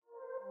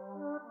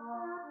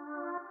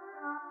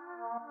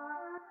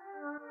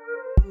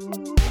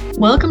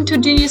Welcome to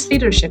Genius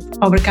Leadership,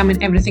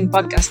 Overcoming Everything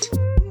podcast.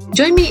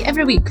 Join me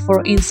every week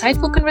for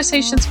insightful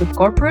conversations with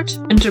corporate,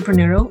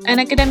 entrepreneurial, and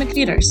academic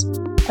leaders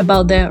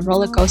about their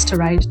roller coaster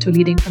ride to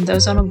leading from the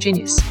zone of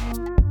genius.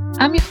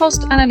 I'm your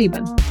host, Anna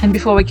Lieben, and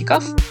before we kick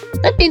off,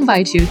 let me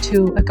invite you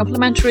to a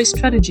complimentary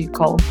strategy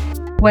call,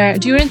 where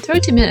during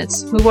 30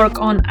 minutes we work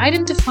on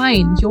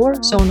identifying your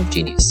zone of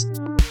genius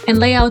and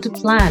lay out a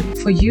plan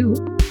for you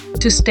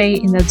to stay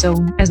in that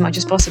zone as much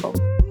as possible.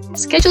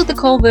 Schedule the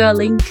call via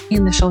link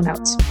in the show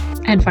notes.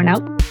 And for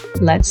now,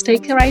 let's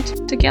take a ride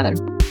together.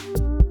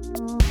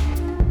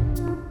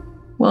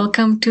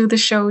 Welcome to the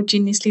show,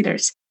 Genius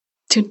Leaders.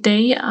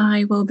 Today,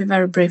 I will be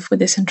very brief with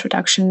this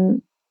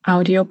introduction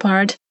audio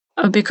part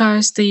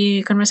because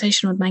the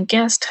conversation with my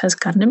guest has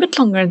gotten a bit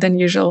longer than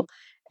usual,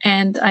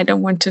 and I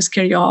don't want to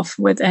scare you off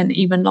with an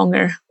even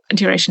longer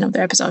duration of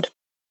the episode.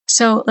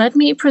 So let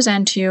me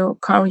present to you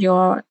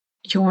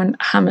Carl-Johan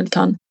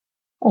Hamilton,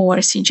 or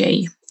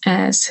CJ,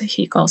 as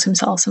he calls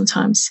himself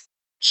sometimes.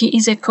 He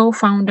is a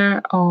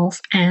co-founder of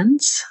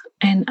Ants,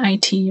 an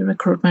IT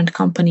recruitment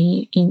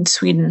company in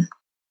Sweden,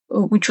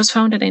 which was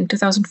founded in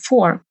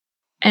 2004.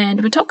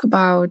 And we talk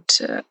about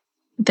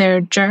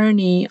their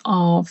journey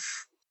of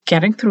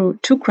getting through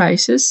two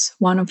crises.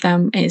 One of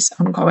them is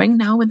ongoing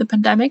now with the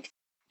pandemic,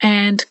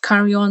 and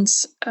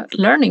Carl-Johan's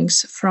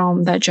learnings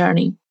from that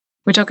journey.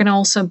 We're talking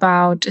also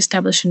about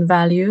establishing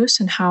values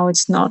and how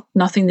it's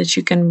nothing that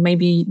you can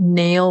maybe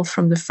nail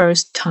from the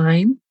first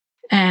time.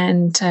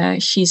 And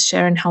he's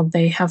sharing how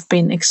they have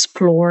been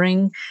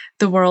exploring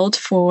the world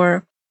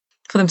for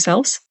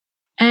themselves.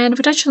 And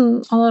we touch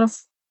on a lot of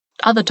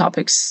other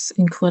topics,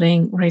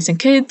 including raising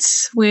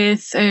kids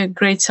with a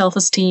great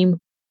self-esteem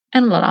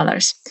and a lot of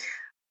others.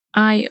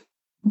 I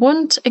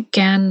want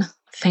again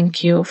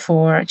thank you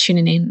for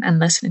tuning in and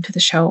listening to the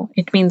show.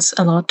 It means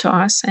a lot to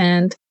us,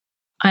 and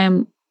I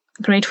am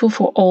grateful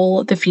for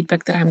all the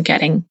feedback that I'm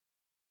getting.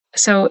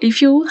 So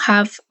if you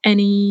have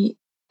any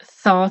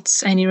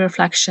thoughts, any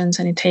reflections,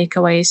 any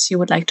takeaways you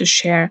would like to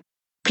share,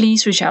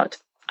 please reach out.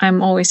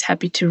 I'm always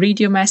happy to read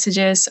your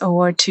messages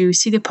or to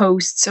see the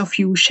posts of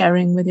you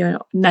sharing with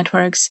your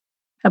networks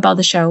about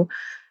the show.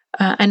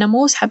 And I'm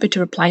always happy to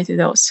reply to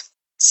those.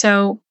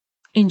 So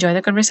enjoy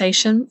the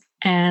conversation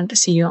and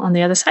see you on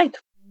the other side.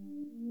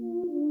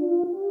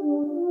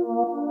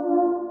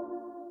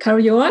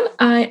 Carl-Johan,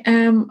 I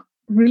am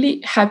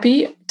really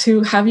happy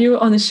to have you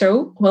on the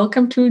show.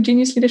 Welcome to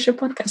Genius Leadership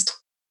Podcast.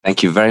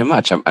 Thank you very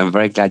much. I'm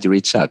very glad you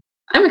reached out.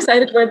 I'm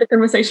excited where the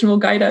conversation will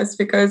guide us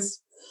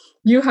because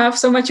you have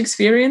so much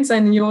experience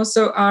and you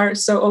also are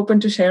so open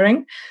to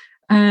sharing.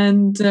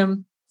 And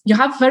you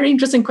have very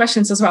interesting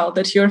questions as well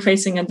that you're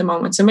facing at the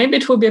moment. So maybe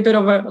it will be a bit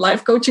of a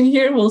life coaching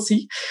here. We'll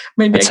see.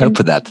 Maybe Let's hope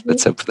for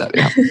that.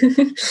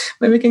 Yeah.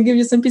 Maybe we can give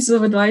you some pieces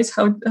of advice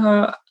how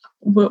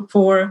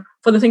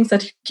for the things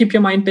that keep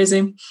your mind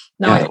busy.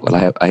 Yeah,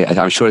 well,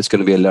 I'm sure it's going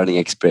to be a learning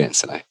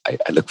experience, and I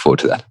look forward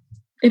to that.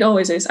 It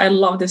always is. I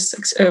love this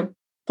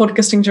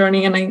podcasting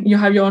journey, and you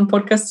have your own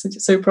podcast,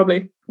 so you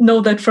probably know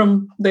that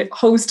from the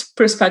host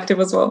perspective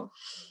as well.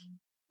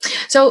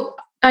 So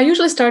I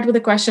usually start with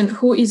the question,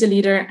 who is a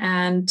leader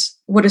and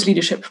what is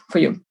leadership for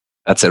you?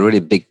 That's a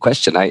really big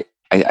question. I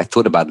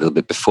thought about it a little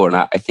bit before, and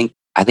I think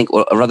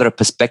rather a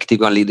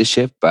perspective on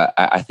leadership.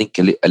 I think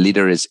a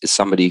leader is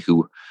somebody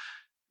who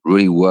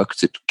really work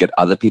to get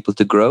other people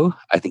to grow.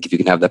 I think if you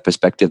can have that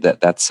perspective,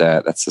 that's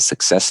a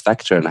success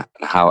factor,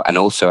 and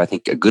also I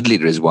think a good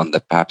leader is one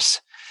that perhaps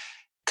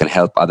can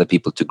help other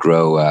people to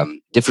grow.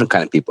 Different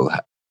kind of people.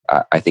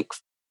 I think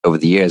over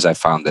the years I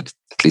found that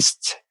at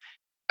least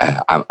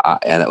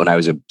when I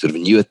was sort of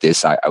new at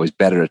this, I was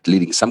better at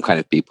leading some kind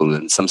of people.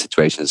 In some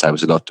situations, I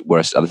was a lot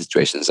worse at other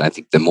situations. And I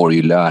think the more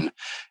you learn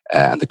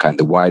and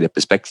the wider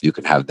perspective you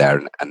can have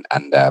there,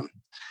 and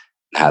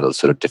handle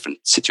sort of different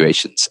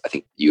situations, I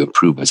think you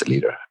improve as a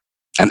leader.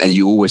 And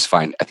you always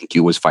find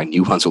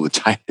new ones all the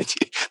time that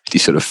you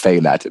sort of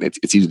fail at. And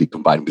it's usually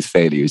combined with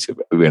failures. You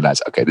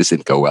realize, okay, this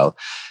didn't go well.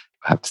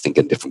 I have to think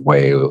in a different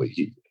way.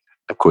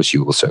 Of course,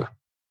 you also.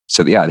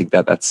 So yeah, I think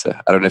that's,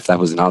 I don't know if that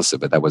was an answer,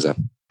 but that was a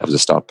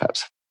start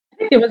perhaps. I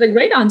think it was a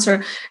great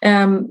answer.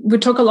 We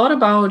talk a lot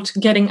about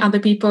getting other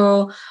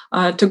people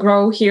to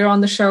grow here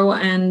on the show,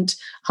 and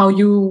how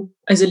you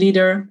as a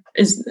leader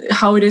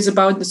how it is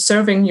about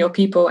serving your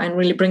people and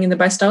really bringing the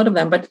best out of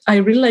them. But I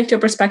really liked your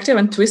perspective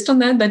and twist on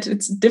that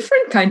it's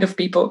different kind of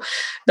people,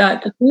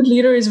 that a good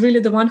leader is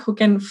really the one who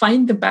can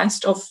find the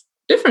best of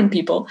different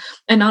people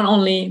and not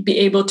only be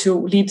able to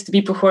lead the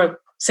people who are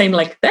same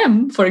like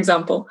them, for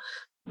example.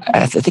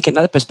 I think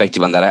another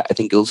perspective on that, I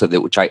think also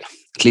that which I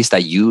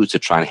use to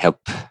try and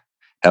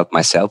help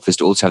myself, is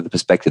to also have the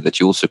perspective that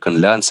you also can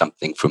learn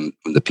something from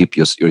the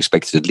people you're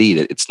expected to lead.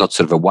 It's not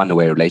sort of a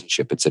one-way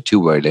relationship; it's a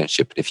two-way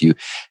relationship. And if you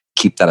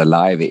keep that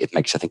alive, it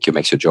makes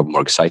your job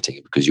more exciting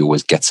because you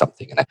always get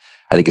something. And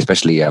I think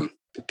especially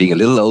being a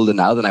little older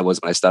now than I was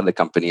when I started the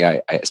company,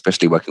 I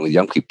especially working with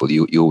young people,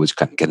 you always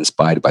kind of get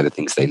inspired by the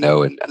things they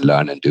know and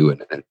learn and do,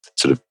 and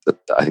sort of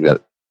I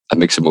think that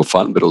makes it more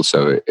fun, but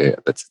also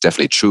that's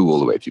definitely true all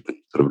the way. If you can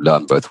sort of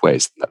learn both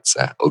ways, that's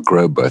or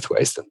grow both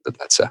ways, then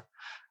that's I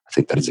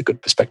think that is a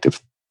good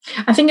perspective.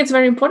 I think it's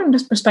very important,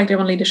 this perspective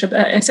on leadership.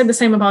 I said the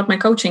same about my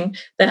coaching,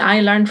 that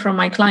I learn from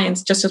my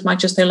clients just as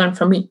much as they learn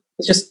from me.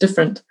 It's just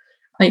different.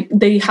 Like,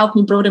 they help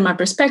me broaden my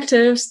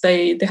perspectives.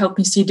 They help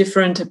me see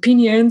different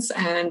opinions,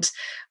 and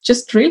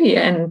just really,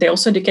 and they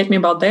also educate me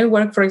about their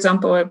work, for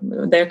example,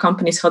 their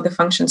companies, how they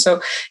function.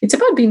 So it's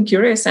about being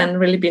curious and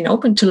really being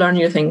open to learn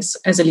new things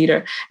as a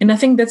leader. And I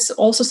think that's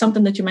also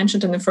something that you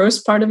mentioned in the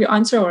first part of your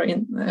answer, or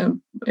in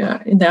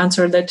the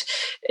answer, that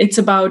it's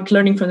about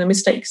learning from the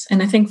mistakes.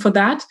 And I think for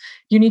that,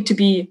 you need to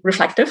be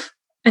reflective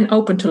and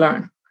open to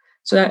learn.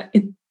 So that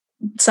it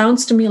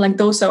sounds to me like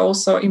those are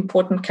also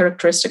important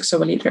characteristics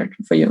of a leader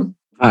for you.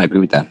 I agree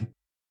with that.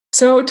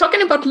 So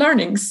talking about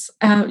learnings,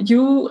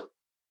 you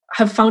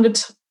have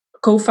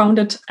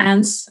co-founded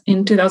ANS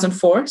in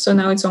 2004. So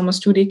now it's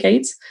almost 2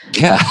 decades.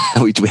 Yeah,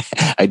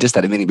 I just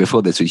had a meeting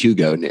before this with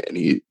Hugo, and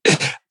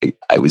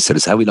I was sort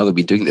of, how long have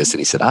we been doing this? And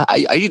he said,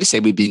 I used to say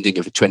we've been doing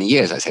it for 20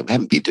 years. I said, we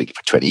haven't been doing it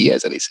for 20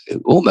 years. And he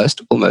said,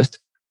 almost.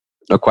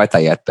 Not quite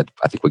there yet, but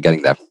I think we're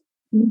getting there.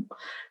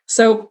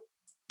 So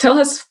tell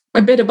us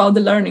a bit about the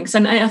learnings.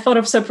 And I thought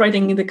of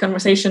separating the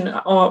conversation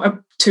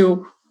up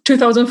to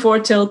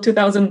 2004 till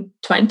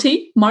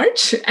 2020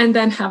 March, and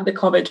then have the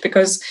COVID,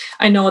 because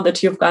I know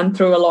that you've gone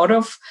through a lot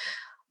of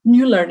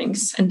new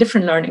learnings and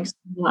different learnings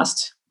in the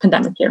last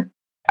pandemic year.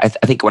 I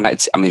think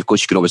of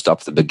course you can always start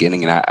at the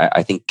beginning, and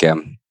I think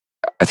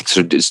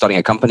sort of starting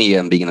a company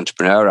and being an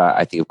entrepreneur,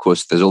 I think of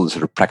course there's all the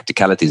sort of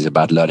practicalities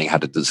about learning how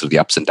to do sort of the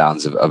ups and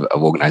downs of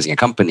organizing a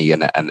company,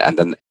 and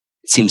then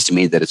it seems to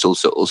me that it's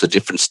also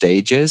different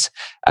stages.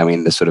 I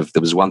mean, there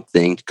was one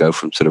thing to go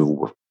from sort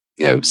of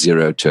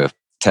 0 to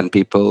 10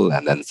 people,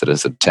 and then sort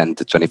of 10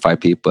 to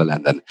 25 people,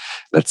 and then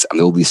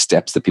all these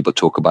steps that people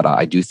talk about,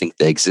 I do think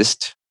they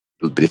exist,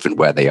 a little bit different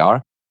where they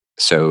are.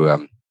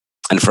 So,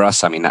 and for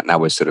us, I mean, now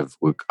we're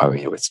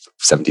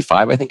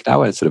 75, I think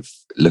now, and sort of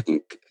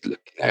looking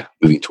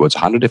moving towards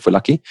 100 if we're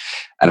lucky,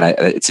 and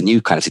it's a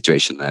new kind of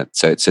situation.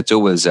 So it's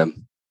always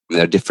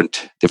there are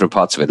different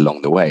parts of it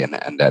along the way, and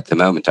at the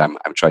moment, I'm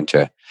trying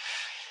to.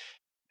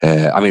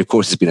 Of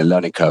course, it's been a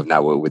learning curve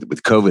now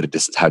with COVID at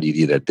distance. How do you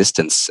lead at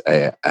distance?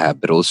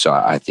 But also,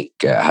 I think,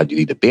 how do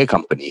you lead a bigger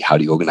company? How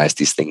do you organize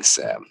these things?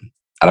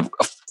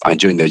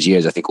 During those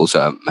years, I think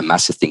also a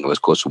massive thing was,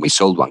 of course, when we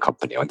sold one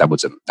company. And that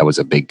was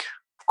a big,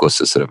 of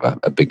course,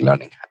 a big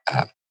learning.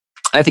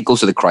 I think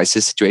also the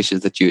crisis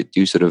situations that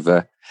you sort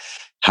of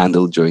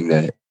handled during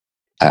the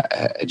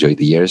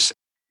years.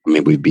 I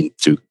mean, we've been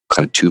through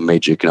kind of 2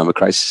 major economic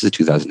crises,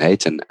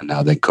 2008 and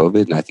now then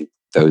COVID. And I think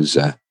those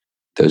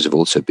have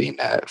also been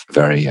a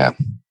very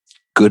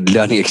good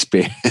learning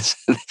experience.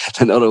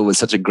 They're not always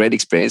such a great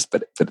experience,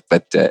 but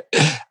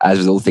as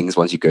with all things,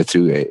 once you go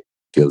through it,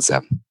 feels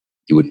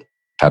you wouldn't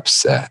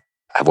perhaps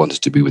have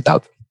wanted to be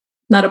without them.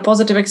 Not a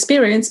positive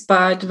experience,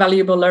 but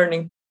valuable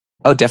learning.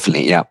 Oh,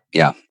 definitely, yeah.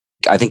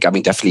 I think,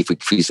 definitely,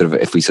 if we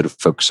sort of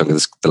focus on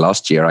the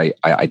last year,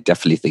 I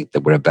definitely think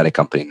that we're a better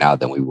company now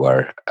than we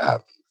were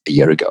a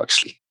year ago.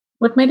 Actually,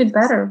 what made it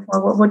better,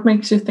 or what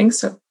makes you think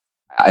so?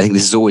 I think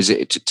this is always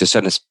to a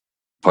certain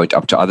point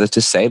up to others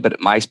to say, but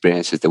my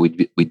experience is that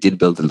we did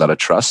build a lot of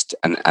trust,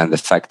 and the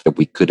fact that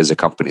we could as a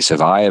company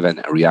survive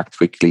and react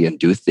quickly and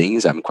do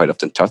things, quite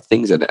often tough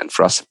things, and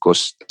for us, of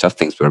course, the tough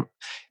things were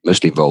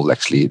mostly involved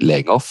actually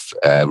laying off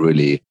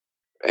really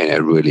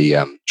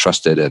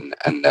trusted and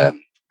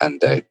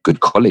good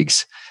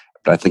colleagues.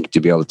 But I think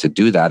to be able to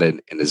do that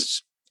in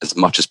as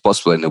much as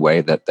possible in a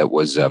way that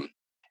was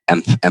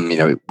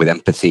with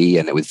empathy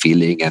and with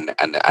feeling and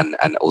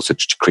also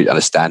to create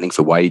understanding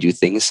for why you do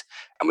things,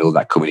 and with all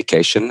that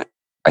communication,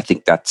 I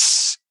think I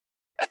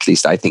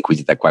think we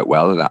did that quite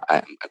well, and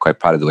I'm quite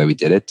proud of the way we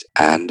did it.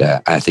 And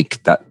I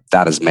think that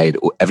has made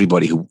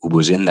everybody who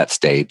was in that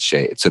stage,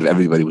 sort of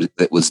everybody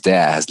that was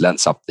there has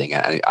learned something.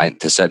 And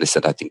to a certain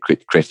extent, I think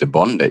created a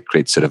bond. It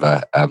creates sort of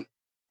a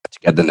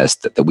togetherness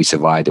that we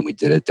survived and we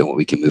did it, and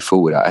we can move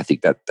forward. I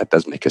think that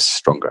does make us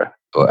stronger.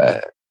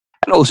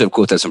 And also, of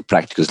course, there's some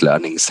practical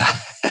learnings.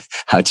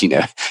 How do you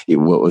know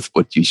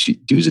what you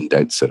should do's and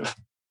don'ts, sort of?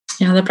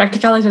 Yeah, the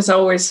practicality is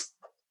always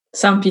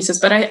some pieces,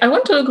 but I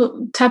want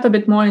to tap a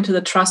bit more into the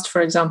trust.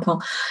 For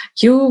example,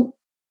 you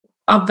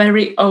are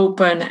very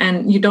open,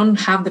 and you don't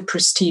have the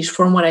prestige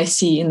from what I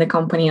see in the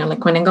company.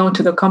 Like when I go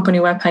to the company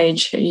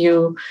webpage,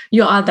 you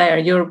are there,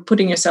 you're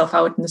putting yourself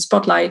out in the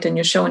spotlight, and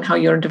you're showing how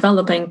you're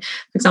developing.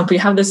 For example,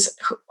 you have this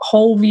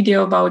whole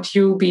video about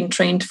you being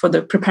trained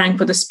preparing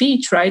for the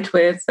speech, right?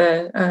 With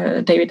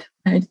David.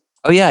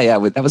 Oh yeah,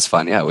 that was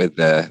fun. Yeah, with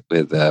I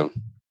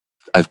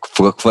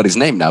forgot his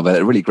name now,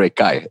 but a really great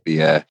guy.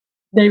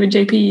 David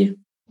JP.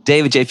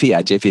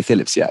 Yeah, JP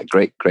Phillips. Yeah,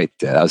 great.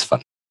 That was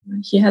fun.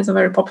 He has a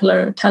very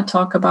popular TED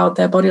talk about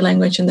their body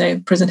language and their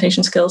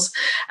presentation skills.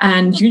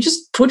 And you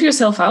just put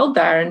yourself out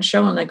there and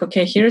show them, like,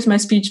 okay, here's my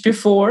speech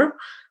before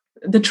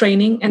the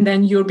training, and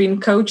then you're being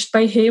coached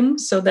by him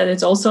so that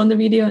it's also on the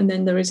video, and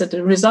then there is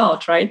the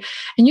result, right?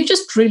 And you're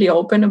just really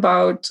open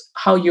about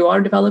how you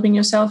are developing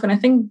yourself. And I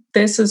think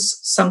this is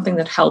something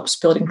that helps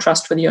building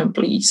trust with your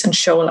employees and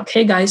show like,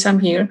 hey guys, I'm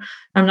here.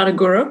 I'm not a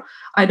guru.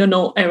 I don't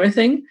know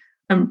everything.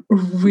 I'm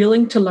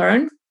willing to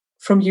learn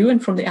from you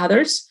and from the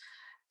others.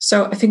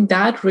 So I think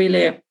that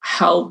really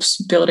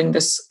helps building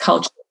this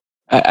culture.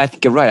 I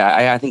think you're right.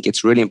 I think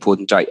it's really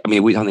important.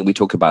 Something we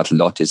talk about a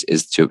lot is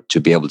to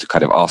be able to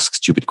kind of ask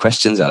stupid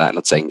questions. And I'm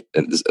not saying,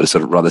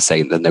 sort of rather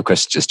saying that no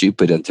questions are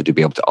stupid, and to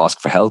be able to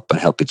ask for help and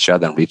help each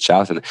other and reach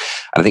out. And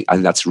I think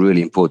that's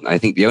really important. I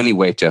think the only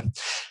way to,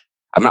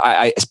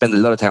 I spend a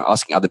lot of time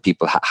asking other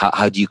people,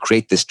 how do you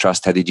create this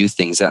trust? How do you do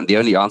things? And the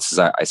only answers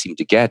I seem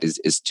to get is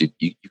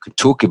you can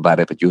talk about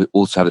it, but you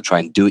also have to try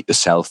and do it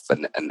yourself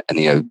and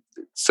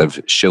sort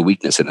of show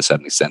weakness in a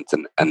certain extent.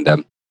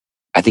 And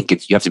I think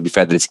you have to be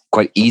fair that it's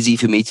quite easy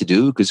for me to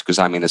do because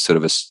I'm in a sort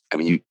of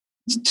you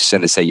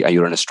tend to say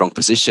you're in a strong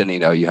position.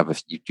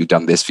 You've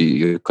done this for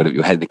you're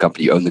head of the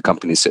company, you own the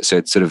company. So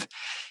it's sort of,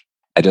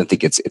 I don't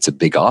think it's a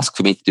big ask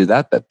for me to do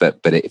that. But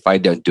if I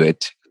don't do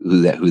it,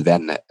 who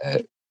then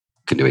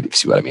can do it? If you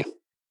see what I mean.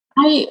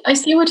 I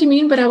see what you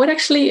mean, but I would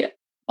actually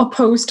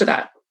oppose to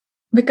that,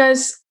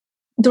 because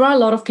there are a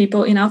lot of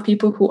people, enough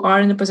people who are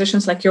in the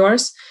positions like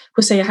yours,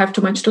 who say I have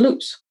too much to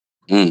lose,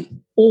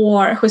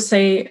 or who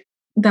say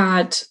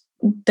that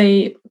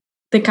they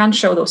can't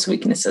show those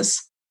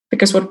weaknesses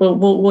because what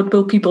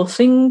will people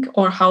think,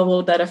 or how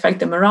will that affect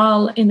the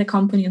morale in the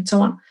company and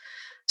so on.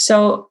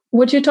 So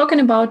what you're talking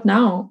about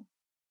now,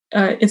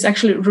 it's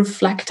actually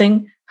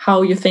reflecting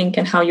how you think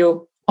and how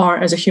you are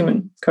as a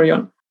human. Carry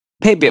on.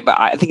 Maybe, but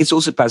I think it's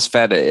also perhaps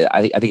fair to,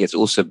 I think it's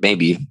also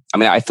maybe,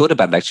 I thought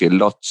about it actually a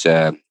lot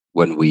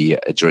when we,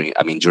 during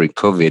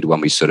COVID,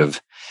 when we sort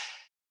of,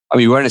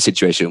 we were in a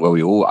situation where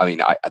we all, I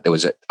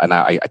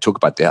talk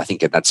about that, I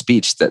think in that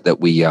speech that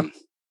we,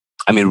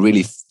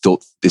 really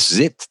thought this is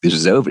it. This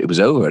was over. It was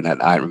over. And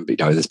I remember,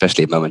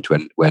 especially a moment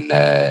when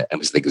I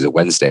think it was a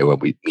Wednesday when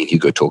me and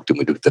Hugo talked and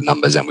we looked at the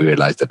numbers and we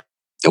realized that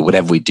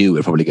whatever we do,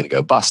 we're probably going to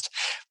go bust.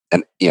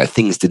 And,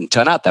 things didn't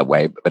turn out that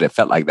way, but it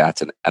felt like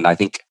that. And I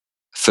think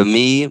for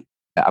me,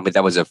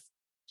 that was a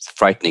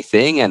frightening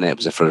thing. And it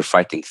was a sort of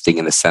frightening thing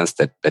in the sense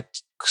that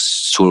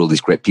saw all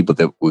these great people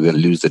that were going to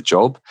lose their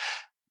job.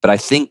 But I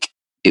think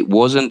it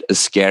wasn't as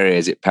scary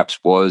as it perhaps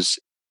was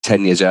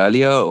 10 years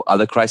earlier or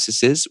other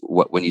crises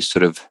when you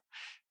sort of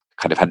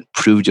kind of hadn't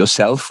proved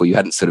yourself, or you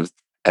hadn't sort of,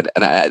 and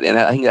I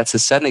think that's to a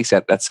certain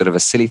extent, that's sort of a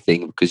silly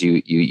thing, because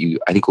you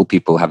I think all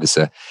people have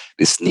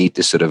this need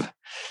to sort of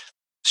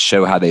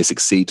show how they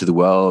succeed to the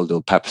world,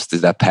 or perhaps to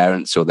their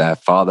parents or their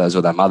fathers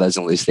or their mothers,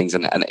 and all these things.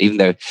 And even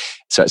though,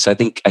 so I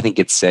think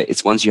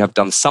it's once you have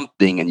done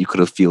something and you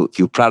could feel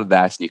proud of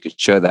that and you could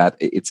show that,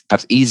 it's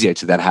perhaps easier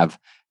to then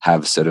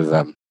have sort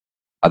of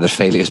other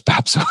failures,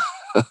 perhaps.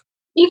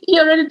 If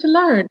you're ready to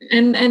learn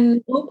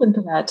and open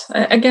to that.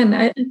 Again,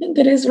 I think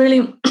it is really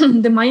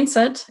the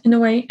mindset in a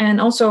way.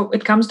 And also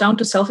it comes down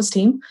to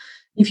self-esteem.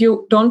 If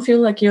you don't feel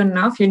like you're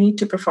enough, you need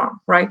to perform,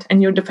 right?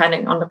 And you're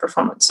depending on the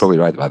performance. Probably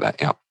right about that,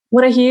 yeah.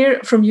 What I hear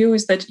from you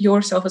is that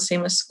your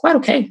self-esteem is quite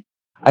okay.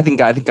 I think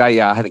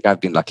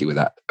I've been lucky with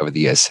that over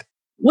the years.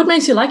 What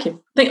makes you like it?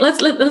 Let's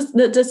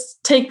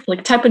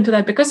tap into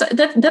that, because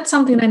that's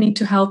something I need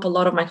to help a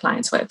lot of my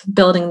clients with,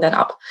 building that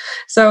up.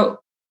 So,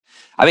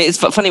 it's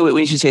funny when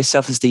you say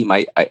self-esteem.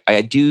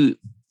 I do.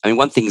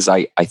 One thing is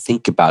I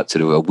think about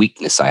sort of a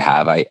weakness I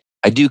have. I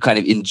do kind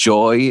of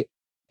enjoy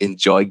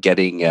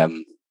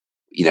getting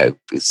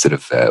sort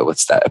of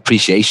what's that,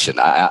 appreciation.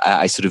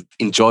 I sort of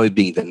enjoy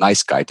being the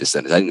nice guy to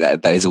some. I think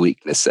that is a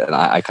weakness, and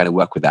I kind of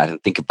work with that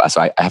and think about.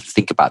 So I have to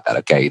think about that.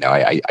 Okay,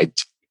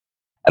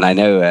 and I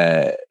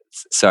know.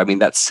 So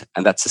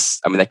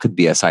that could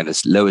be a sign of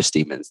low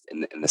esteem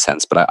in the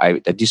sense. But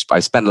I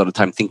spend a lot of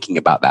time thinking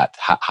about that.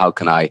 How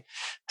can I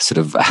sort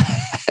of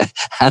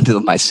handle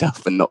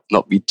myself and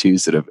not be too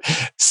sort of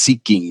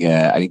seeking?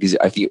 I think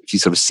if you're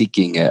sort of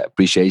seeking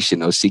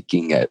appreciation or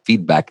seeking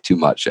feedback too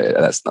much,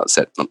 that's not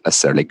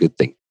necessarily a good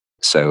thing.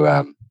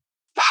 So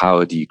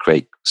how do you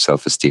create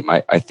self-esteem?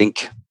 I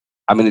think.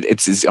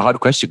 It's a hard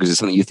question because it's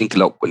something you think a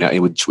lot when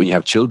you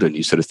have children.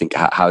 You sort of think,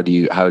 how do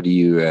you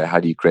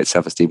create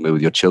self-esteem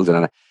with your children?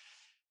 And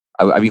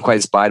I've been quite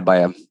inspired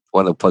by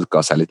one of the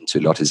podcasts I listen to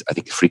a lot. Is I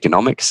think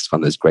Freakonomics. It's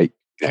one of those great,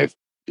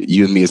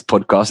 you and me as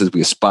podcasters,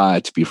 we aspire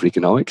to be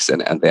Freakonomics,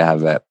 and they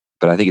have.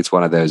 But I think it's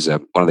one of those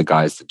one of the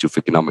guys that do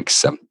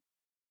Freakonomics,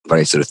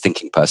 very sort of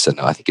thinking person.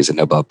 I think is a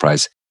Nobel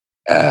Prize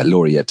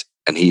laureate,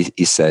 and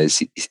he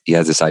says he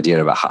has this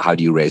idea about how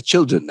do you raise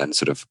children and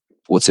sort of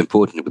what's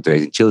important with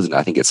raising children.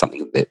 I think it's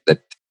something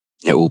that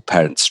all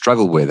parents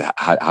struggle with.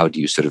 How do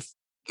you sort of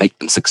make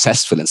them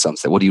successful in some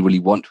sense? What do you really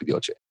want with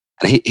your child?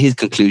 And his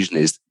conclusion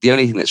is the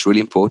only thing that's really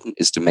important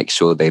is to make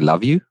sure they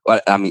love you.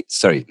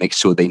 Make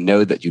sure they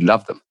know that you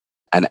love them.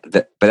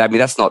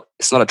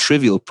 It's not a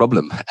trivial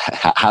problem.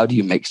 How do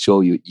you make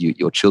sure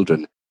your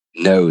children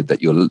know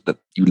that you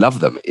love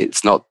them?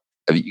 It's not.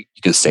 You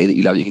can say that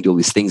you love them, you can do all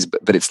these things,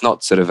 but it's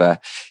not sort of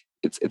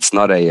it's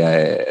not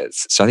a.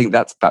 So I think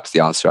that's perhaps the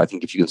answer. I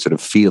think if you can sort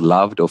of feel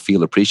loved or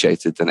feel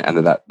appreciated, and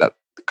that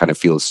kind of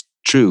feels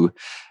true,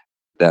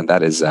 then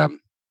that is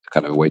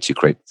kind of a way to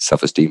create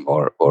self-esteem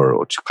or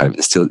to kind of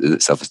instill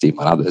self-esteem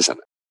on others. And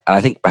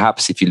I think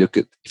perhaps if you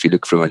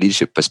look from a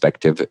leadership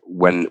perspective,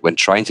 when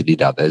trying to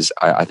lead others,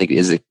 I think it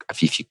is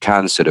if you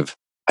can sort of,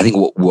 I think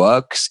what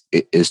works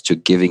is to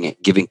give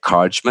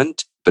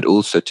encouragement, but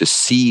also to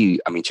see.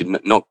 I mean, to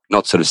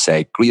not sort of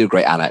say, "You're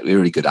great, Anna. You're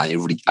really good, Anna.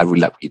 I really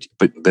like you,"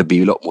 but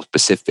be a lot more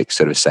specific.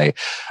 Sort of say,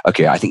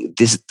 "Okay, I think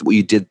this what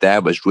you did there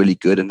was really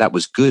good, and that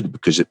was good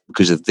because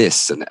of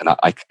this, and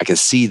I can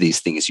see these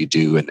things you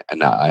do, and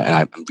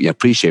I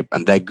appreciate,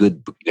 and they're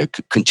good.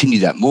 Continue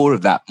that, more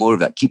of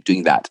that, keep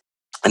doing that."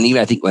 And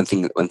even I think when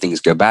things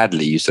go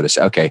badly, you sort of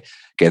say, okay,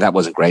 that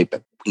wasn't great,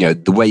 but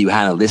the way you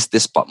handle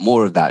this part,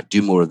 more of that,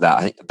 do more of that.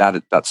 I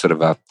think that's sort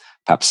of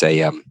perhaps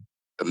a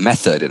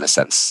method in a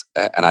sense,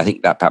 and I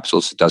think that perhaps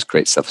also does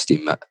create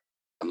self-esteem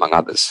among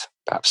others,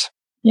 perhaps.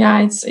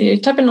 Yeah, you're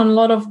tapping on a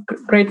lot of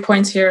great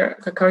points here,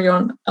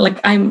 Carry-On. Like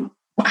I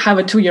have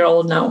a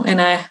 2-year-old now,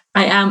 and I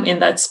am in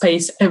that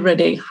space every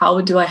day. How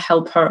do I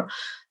help her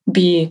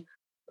be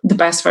the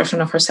best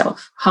version of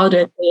herself? How do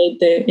I create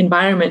the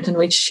environment in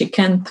which she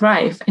can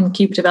thrive and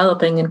keep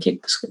developing and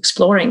keep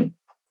exploring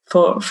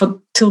for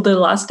till the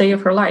last day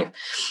of her life?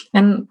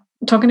 And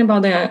talking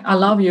about the I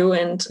love you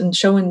and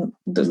showing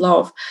the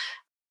love,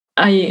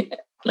 I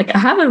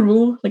have a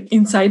rule like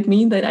inside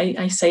me that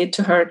I say it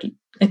to her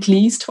at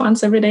least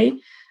once every day,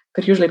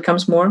 but usually it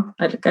comes more.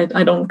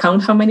 I don't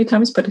count how many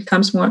times, but it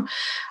comes more.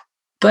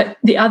 But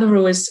the other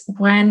rule is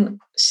when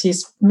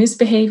she's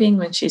misbehaving,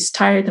 when she's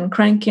tired and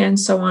cranky and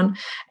so on,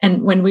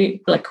 and when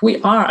we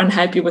are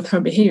unhappy with her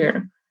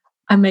behavior,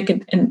 I make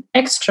it an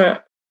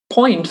extra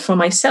point for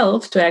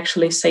myself to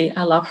actually say,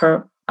 I love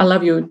her, I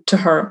love you to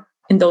her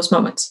in those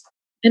moments.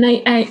 And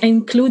I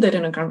include it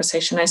in a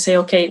conversation. I say,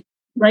 okay,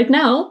 right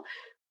now,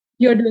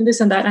 you're doing this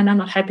and that, and I'm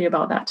not happy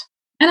about that.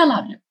 And I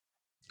love you.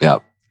 Yeah.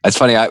 It's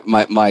funny. I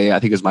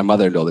think it was my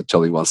mother-in-law that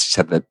told me once. She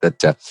said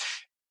that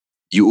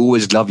you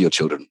always love your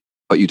children,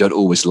 but you don't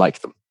always like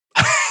them.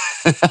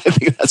 I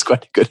think that's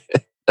quite good.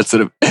 That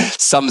sort of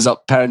sums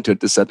up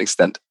parenthood to a certain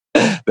extent.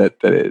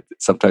 That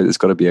sometimes it's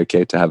got to be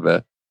okay to have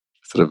a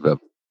sort of a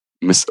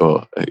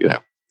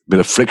bit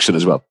of friction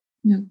as well.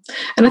 Yeah,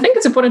 and I think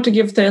it's important to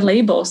give the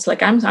labels.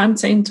 Like I'm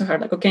saying to her,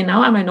 like, okay,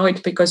 now I'm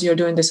annoyed because you're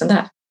doing this and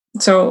that.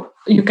 So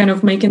you're kind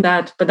of making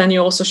that, but then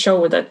you also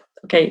show that,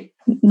 okay,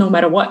 no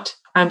matter what,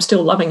 I'm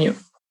still loving you.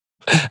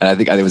 And I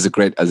think it was a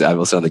great. I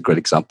also had a great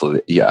example.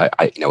 Yeah,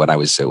 when I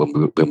was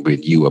when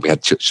we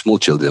had small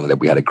children,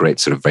 we had a great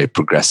sort of very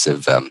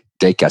progressive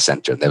daycare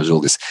center, and there was all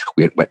this.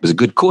 It was a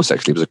good course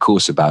actually. It was a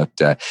course about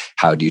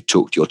how do you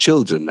talk to your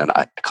children, and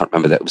I can't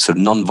remember that. It was sort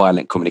of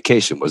non-violent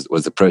communication was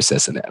the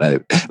process, and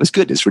it was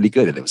good. It's really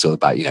good, and it was all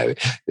about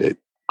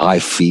I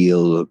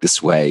feel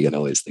this way and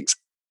all these things.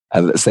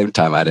 And at the same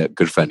time, I had a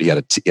good friend. He had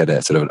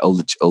a sort of an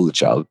older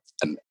child,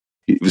 and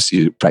he was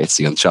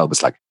practicing on the child.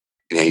 Was like,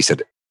 he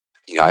said,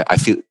 I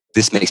feel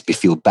this makes me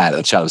feel bad. And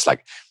the child was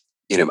like,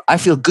 I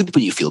feel good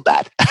when you feel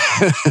bad.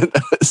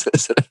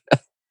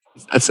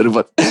 That's sort of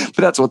what, but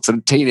that's what sort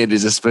of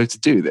teenagers are supposed to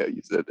do. There,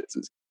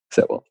 it's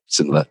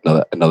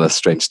another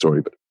strange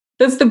story, but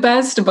that's the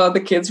best about the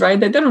kids, right?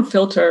 They don't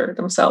filter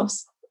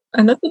themselves,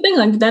 and that's the thing.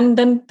 Like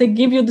then they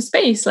give you the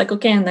space. Like,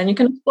 okay, and then you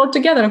can explore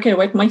together. Okay,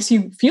 what makes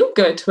you feel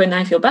good when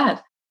I feel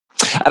bad?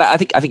 And I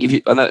think if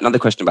you another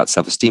question about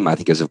self-esteem, I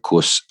think is of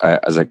course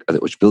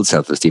which builds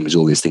self-esteem is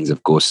all these things,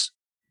 of course.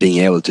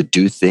 Being able to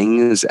do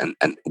things and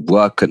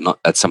work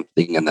at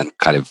something and then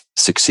kind of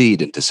succeed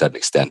to a certain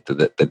extent,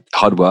 that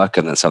hard work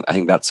and then I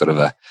think that's sort of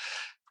of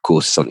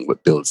course something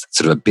that builds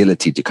sort of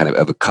ability to kind of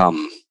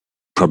overcome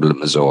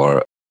problems.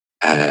 Or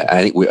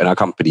I think in our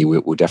company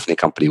we're definitely a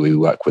company where we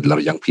work with a lot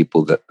of young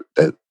people.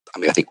 I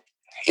think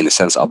in a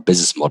sense our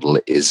business model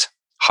is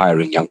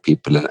hiring young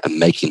people and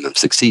making them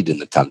succeed in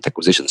the talent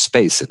acquisition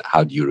space. And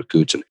how do you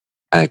recruit?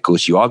 And of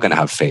course, you are going to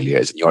have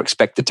failures, and you're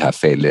expected to have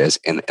failures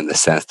in the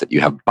sense that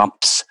you have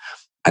bumps.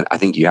 And I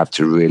think you have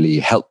to really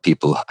help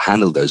people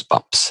handle those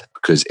bumps,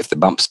 because if the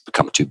bumps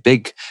become too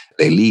big,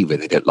 they leave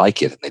and they don't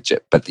like it.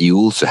 But you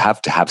also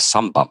have to have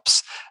some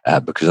bumps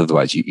because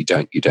otherwise you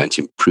don't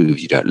improve,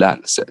 you don't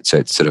learn. So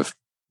it's sort of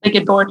they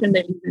get bored and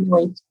they leave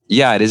anyway.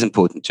 Yeah, it is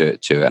important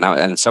to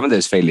and some of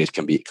those failures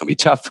can be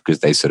tough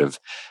because they sort of,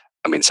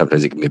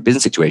 sometimes it can be a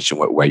business situation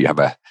where you have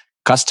a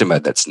customer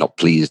that's not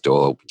pleased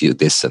or do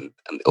this and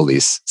all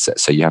these.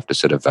 So you have to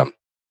sort of,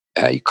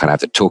 you kind of have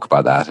to talk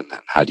about that and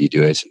how do you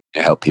do it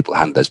and help people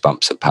handle those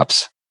bumps and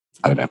perhaps,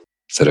 I don't know,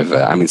 sort of,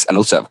 and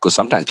also, of course,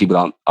 sometimes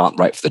people aren't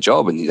right for the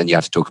job and then you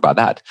have to talk about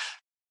that.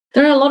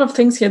 There are a lot of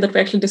things here that we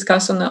actually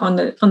discuss on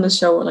the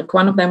show. Like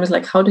one of them is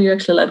like, how do you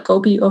actually let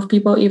go of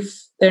people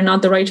if they're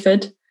not the right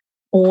fit?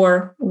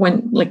 Or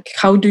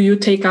how do you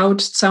take out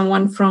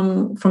someone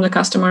from the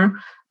customer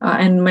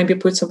and maybe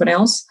put someone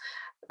else?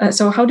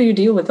 So how do you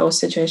deal with those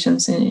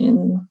situations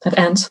in that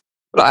end?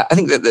 Well, I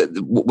think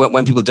that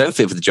when people don't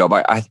fit for the job,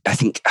 I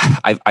think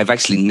I've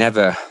actually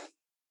never,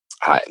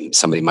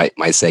 somebody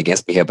might say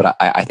against me here, but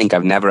I think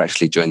I've never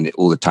actually joined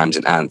all the times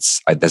in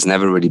Ants. There's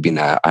never really been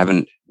I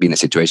haven't been a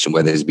situation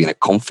where there's been a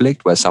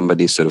conflict where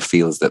somebody sort of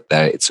feels that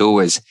it's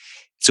always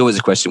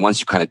a question. Once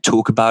you kind of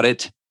talk about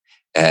it,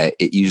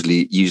 it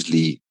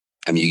usually,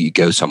 I mean, you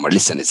go somewhere,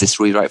 listen, is this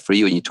really right for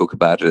you? And you talk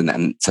about it,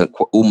 and so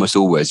almost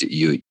always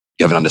you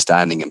have an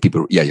understanding, and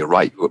people, yeah, you're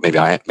right. Maybe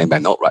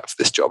I'm not right for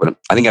this job. And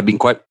I think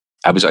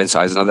I was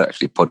inside another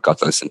actually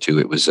podcast I listened to.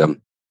 It was,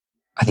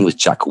 I think it was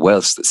Jack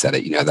Welch that said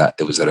it, that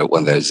it was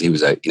one of those, he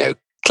was a,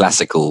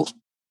 classical,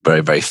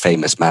 very, very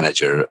famous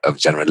manager of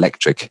General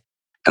Electric.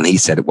 And he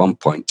said at one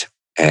point,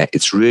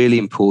 it's really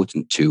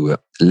important to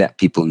let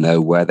people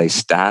know where they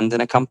stand in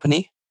a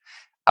company.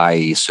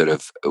 I sort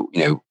of,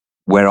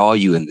 where are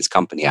you in this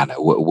company, Anna?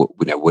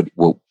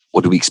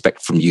 What do we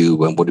expect from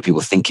you, and what do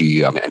people think of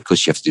you? I mean, of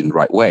course, you have to do it in the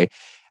right way.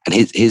 And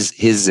and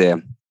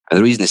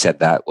the reason he said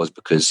that was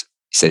because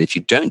he said if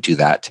you don't do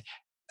that,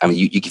 I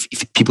mean,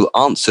 if people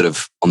aren't sort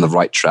of on the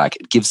right track,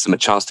 it gives them a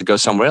chance to go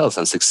somewhere else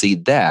and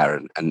succeed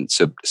there. And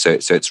so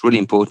it's really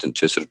important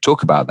to sort of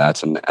talk about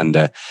that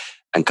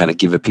and kind of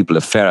give people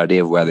a fair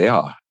idea of where they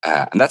are.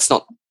 And it's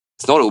not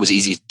always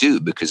easy to do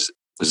because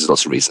there's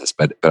lots of reasons.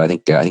 But I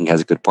think he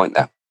has a good point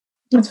there.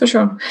 That's for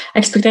sure.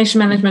 Expectation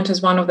management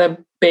is one of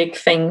the big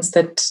things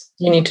that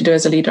you need to do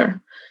as a leader.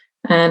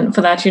 And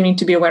for that, you need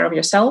to be aware of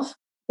yourself,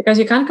 because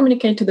you can't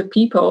communicate to the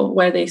people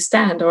where they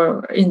stand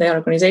or in their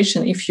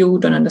organization if you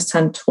don't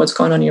understand what's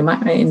going on in your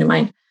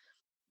mind.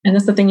 And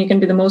that's the thing, you can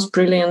be the most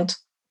brilliant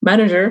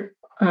manager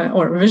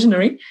or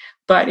visionary,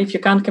 but if you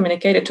can't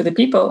communicate it to the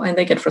people and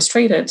they get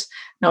frustrated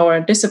or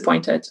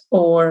disappointed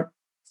or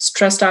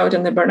stressed out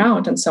and they burn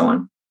out and so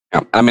on.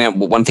 Yeah. I mean,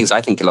 one of the things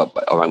I think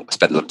I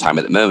spend a lot of time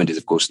at the moment is,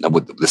 of course,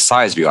 with the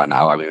size we are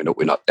now, I mean,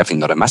 we're definitely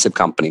not a massive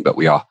company, but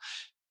we are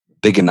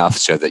big enough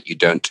so that you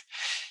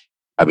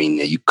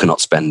cannot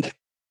spend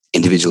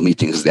individual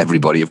meetings with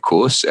everybody, of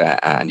course,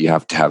 and you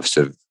have to have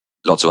sort of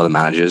lots of other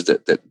managers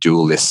that do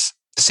all this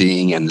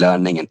seeing and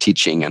learning and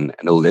teaching and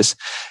all this.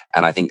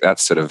 And I think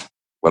that's sort of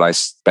what I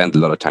spend a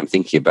lot of time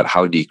thinking about.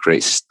 How do you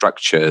create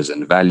structures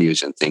and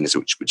values and things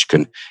which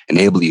can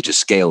enable you to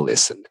scale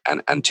this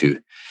and to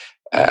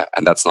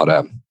and that's not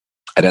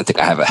I don't think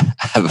I have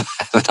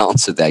an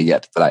answer there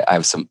yet, but I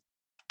have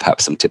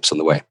perhaps some tips on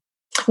the way.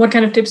 What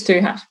kind of tips do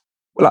you have?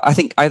 Well, I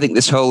think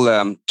this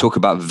whole talk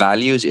about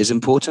values is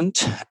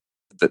important.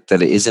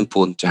 That it is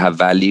important to have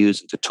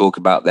values and to talk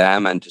about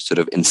them and to sort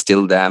of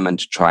instill them and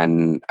to try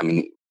and, I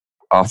mean,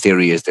 our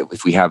theory is that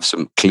if we have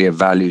some clear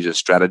values or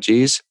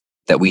strategies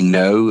that we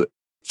know,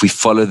 if we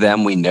follow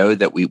them, we know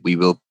that we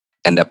will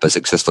end up a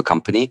successful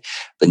company,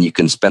 then you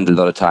can spend a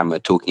lot of time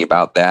talking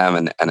about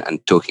them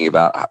and talking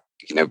about,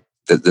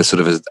 the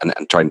sort of,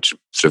 and trying to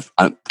sort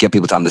of get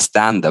people to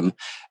understand them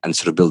and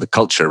sort of build a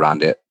culture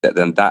around it.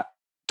 Then that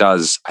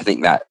does, I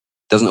think that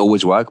doesn't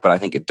always work, but I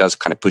think it does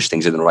kind of push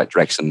things in the right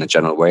direction in a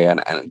general way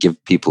and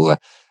give people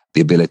the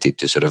ability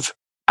to sort of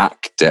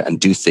act and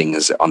do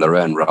things on their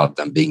own rather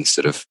than being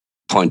sort of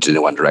pointed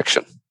in one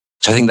direction.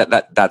 So I think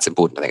that's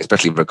important, I think,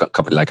 especially for a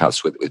company like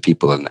us with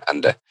people and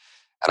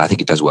I think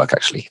it does work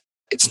actually.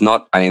 It's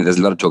not, I mean, there's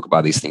a lot of talk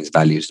about these things,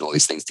 values and all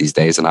these things these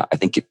days. And I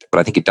think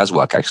it does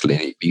work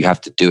actually. You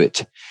have to do it.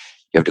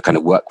 You have to kind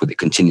of work with it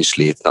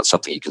continuously. It's not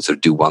something you can sort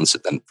of do once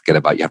and then forget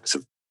about. You have to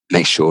sort of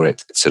make sure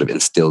it's sort of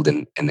instilled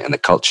in the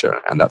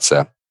culture. And that's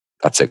a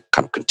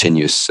kind of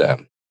continuous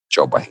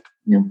job, I think.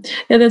 Yeah,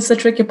 that's the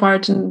tricky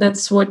part. And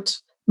that's what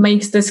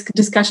makes this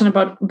discussion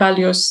about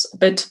values a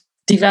bit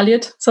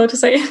devalued, so to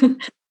say.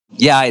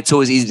 Yeah, it's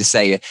always easy to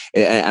say,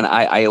 and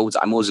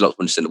I'm always a lot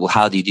interested. Well,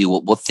 how do you do?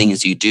 What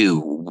things do you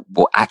do?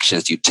 What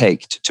actions do you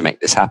take to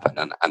make this happen?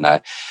 And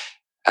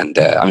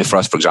I mean, for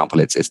us, for example,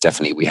 it's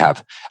definitely we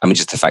have. I mean,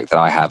 just the fact that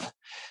I have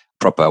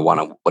proper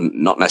one-on-one,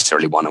 not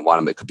necessarily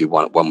one-on-one, but it could be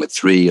one with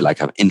three,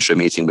 like an intro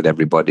meeting with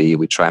everybody.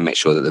 We try and make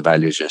sure that the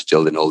values are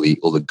instilled in all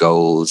the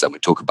goals, and we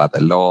talk about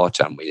that a lot,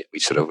 and we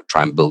sort of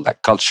try and build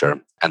that culture.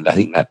 And I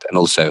think that, and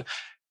also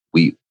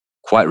we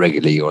quite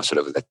regularly, or sort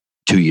of the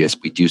 2 years,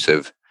 we do sort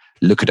of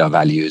look at our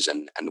values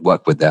and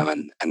work with them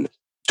and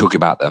talk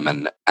about them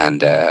and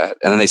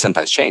then they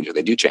sometimes change, or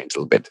they do change a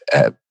little bit.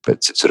 But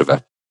it's sort of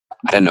I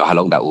don't know how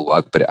long that will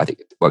work, but I think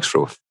it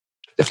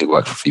definitely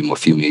work for a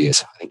few more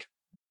years, I think.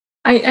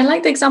 I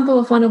like the example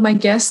of one of my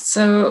guests,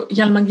 so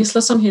Hjalmar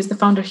Gíslason. He's the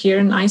founder here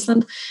in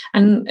Iceland,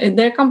 and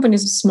their company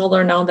is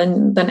smaller now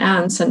than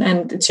Ants,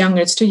 and it's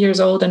younger. It's 2 years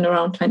old and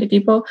around 20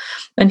 people.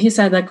 And he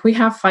said, like, we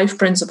have 5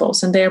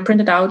 principles, and they are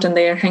printed out and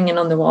they are hanging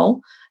on the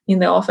wall in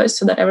the office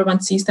so that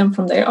everyone sees them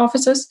from their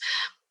offices.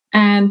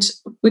 And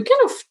we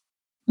kind of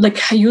like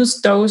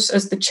use those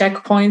as the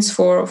checkpoints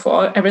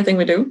for everything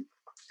we do.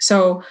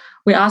 So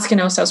we're asking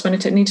ourselves when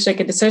we need to take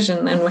a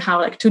decision and we have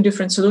like 2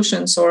 different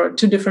solutions or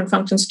 2 different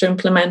functions to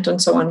implement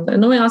and so on.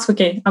 And then we ask,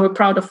 okay, are we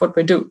proud of what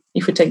we do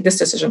if we take this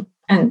decision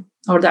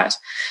or that?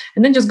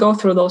 And then just go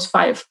through those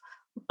 5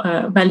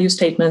 value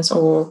statements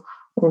or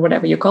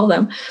whatever you call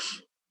them.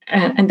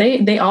 And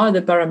they are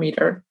the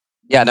barometer.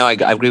 Yeah, no, I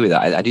agree with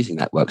that. I do think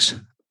that works.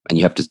 And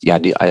you have to,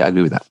 I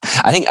agree with that.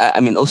 I think,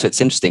 also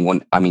it's interesting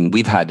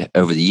we've had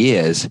over the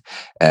years,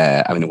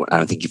 I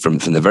don't think from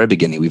the very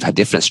beginning, we've had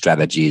different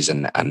strategies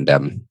and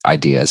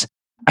ideas.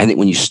 I think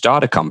when you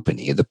start a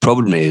company, the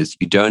problem is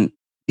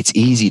it's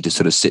easy to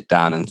sort of sit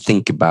down and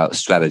think about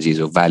strategies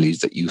or values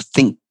that you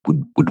think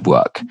would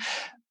work.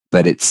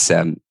 But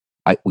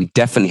we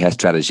definitely had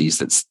strategies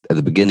that's at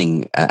the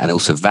beginning and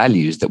also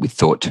values that we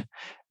thought,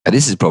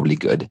 this is probably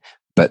good,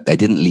 but they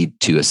didn't lead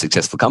to a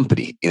successful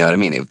company. You know what I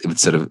mean? It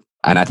sort of,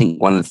 and I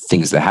think one of the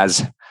things that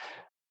has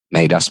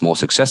made us more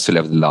successful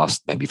over the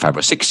last maybe 5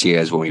 or 6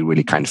 years, when we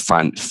really kind of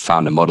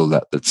found a model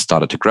that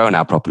started to grow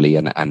now properly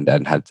and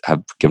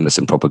have given us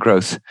some proper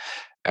growth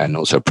and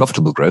also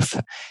profitable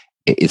growth,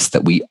 is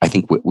that I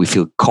think we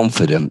feel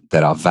confident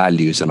that our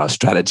values and our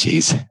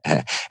strategies,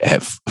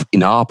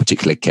 in our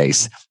particular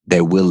case,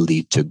 they will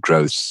lead to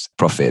growth,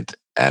 profit,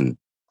 and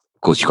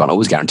of course, you can't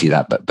always guarantee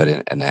that, but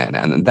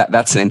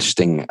that's an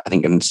interesting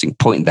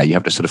point there. You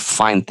have to sort of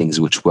find things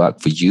which work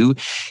for you.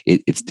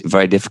 It's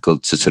very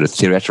difficult to sort of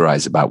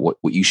theorize about what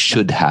you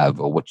should have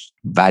or what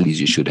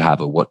values you should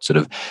have or what sort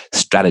of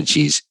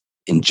strategies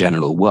in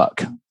general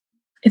work.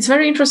 It's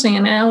very interesting,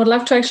 and I would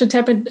love to actually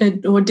tap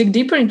it or dig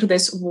deeper into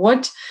this.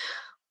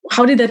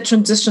 How did that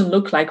transition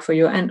look like for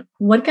you, and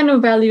what kind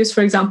of values,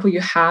 for example,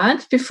 you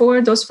had before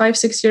those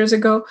 5-6 years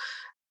ago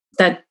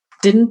that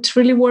didn't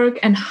really work,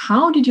 and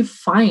how did you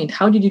fine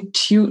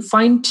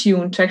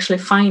tune to actually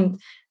find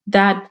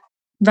that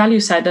value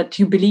set that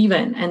you believe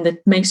in and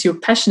that makes you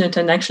passionate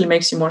and actually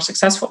makes you more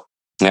successful?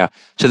 Yeah.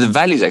 So the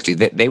values actually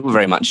they were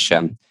very much.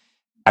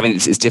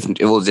 It's different.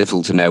 It was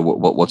difficult to know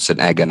what's an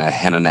egg and a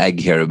hen and egg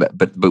here,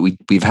 but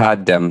we've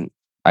had.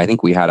 I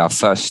think we had our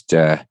first.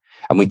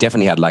 And we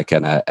definitely had like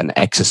an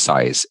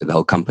exercise in the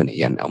whole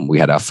company, and we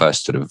had our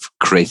first sort of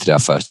created our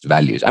first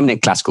values. In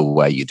classical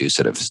way, you do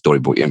sort of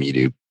storyboard. You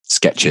do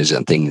sketches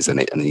and things,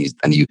 and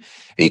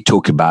you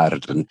talk about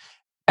it,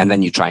 and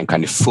then you try and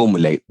kind of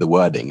formulate the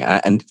wording.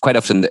 And quite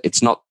often,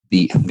 it's not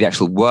the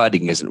actual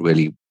wording isn't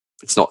really.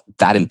 It's not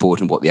that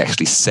important what they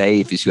actually say.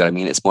 If you see what I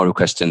mean, it's more of a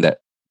question that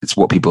it's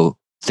what people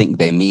think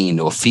they mean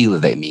or feel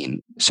that they mean.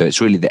 So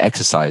it's really the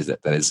exercise that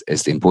is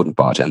the important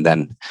part, and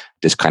then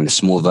just kind of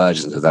small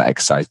versions of that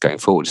exercise going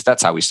forward. So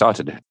that's how we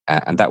started,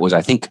 and that was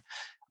I think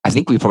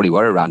we probably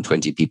were around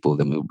 20 people.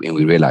 Then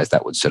we realized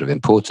that was sort of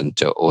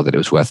important or that it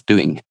was worth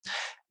doing.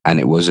 And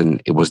it was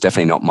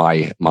definitely not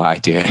my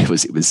idea. It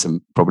was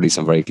some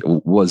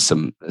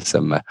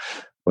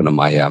one of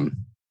my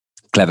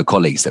clever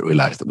colleagues that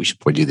realized that we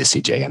should probably do this,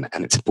 CJ,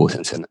 and it's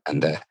important.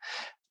 And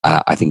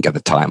I think at the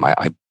time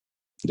I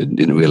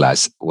didn't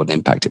realize what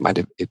impact it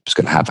was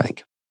going to have. I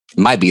think it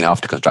might be an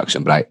after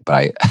construction, but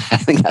I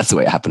think that's the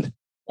way it happened.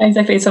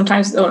 Exactly.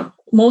 Sometimes, or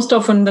most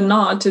often than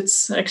not,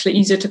 it's actually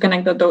easier to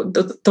connect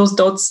those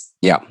dots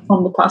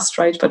from the past,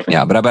 right? But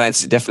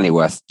it's definitely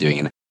worth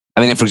doing.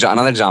 For example,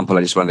 another example,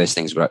 just one of those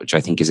things which I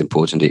think is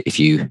important. If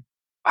you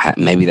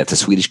maybe that's a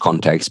Swedish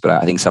context, but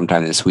I think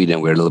sometimes in Sweden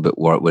we're a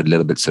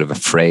little bit sort of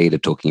afraid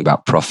of talking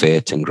about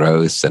profit and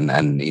growth and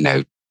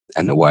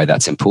why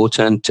that's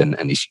important, and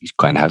you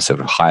kind of have sort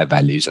of higher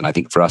values. And I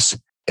think for us,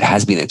 it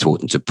has been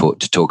important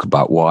to talk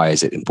about why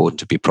is it important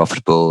to be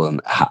profitable, and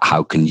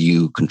how can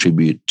you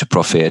contribute to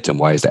profit, and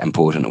why is that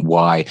important, and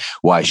why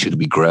should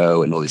we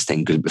grow, and all these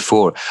things. Because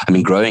before,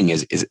 growing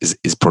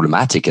is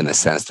problematic in the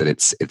sense that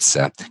it's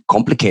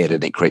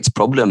complicated, it creates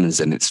problems,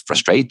 and it's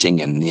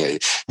frustrating, and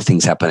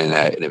things happen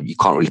you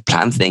can't really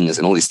plan things,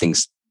 and all these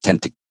things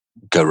tend to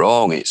go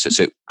wrong.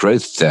 So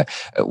growth,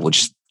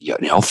 which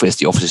the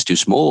office is too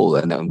small,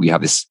 and then we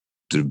have this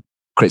sort of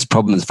creates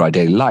problems for our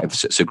daily life.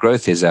 So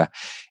growth is a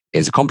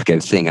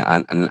complicated thing,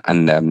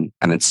 and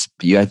it's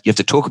you have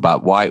to talk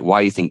about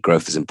why you think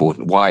growth is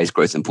important. Why is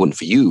growth important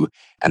for you,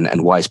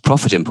 and why is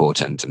profit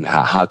important, and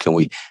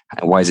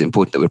why is it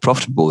important that we're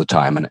profitable all the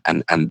time,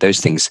 and those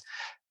things.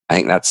 I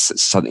think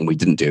that's something we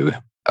didn't do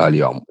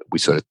early on.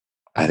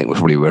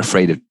 We were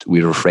afraid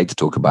to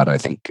talk about it, I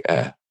think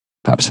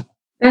perhaps.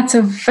 That's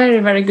a very,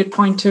 very good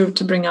point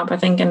to bring up, I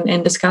think,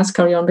 and discuss,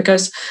 carry on,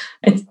 because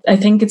I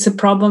think it's a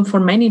problem for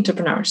many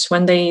entrepreneurs.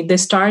 When they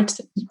start,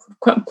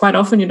 quite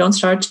often you don't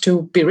start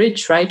to be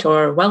rich, right,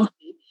 or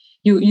wealthy.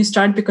 You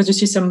start because you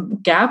see some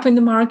gap in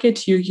the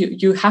market.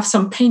 You have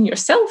some pain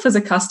yourself as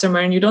a customer,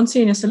 and you don't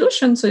see any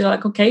solution. So you're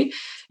like, okay,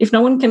 if no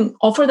one can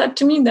offer that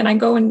to me, then I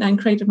go and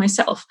create it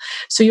myself.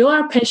 So you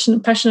are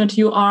passionate,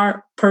 you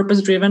are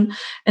purpose-driven,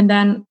 and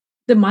then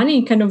the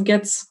money kind of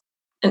gets...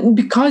 And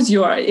because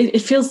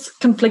it feels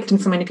conflicting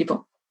for many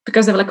people,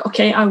 because they're like,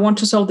 okay, I want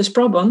to solve this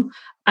problem.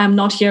 I'm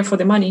not here for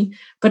the money,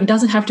 but it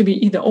doesn't have to be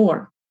either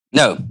or.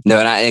 No,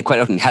 and quite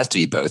often it has to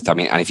be both. And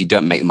if you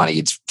don't make money,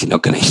 you're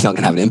not going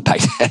to have an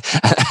impact.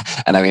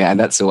 and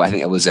that's all. I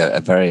think it was a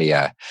very,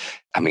 a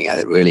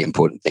really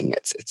important thing.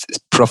 It's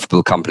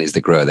profitable companies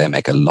that grow. They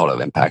make a lot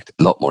of impact,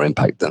 a lot more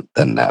impact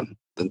than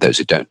those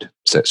who don't.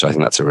 So I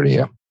think that's a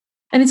really.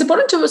 And it's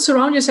important to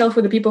surround yourself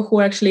with the people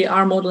who actually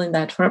are modeling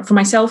that. For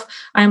myself,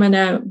 I'm in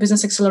a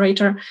business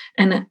accelerator,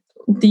 and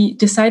the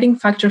deciding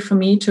factor for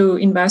me to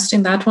invest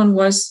in that one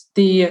was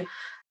the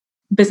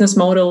business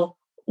model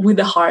with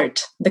the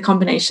heart, the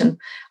combination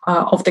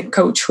of the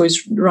coach who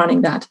is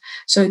running that.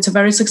 So it's a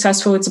very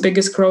successful, it's the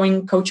biggest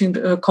growing coaching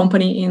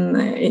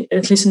company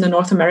at least in the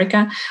North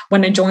America.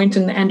 When I joined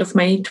in the end of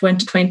May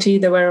 2020,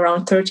 there were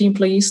around 30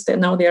 employees.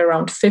 Now they're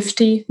around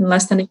 50 in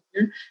less than a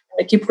year. And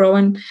they keep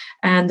growing,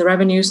 and the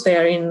revenues, they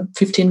are in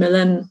 15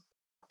 million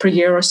per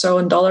year or so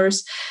in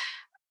dollars.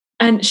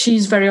 And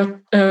she's very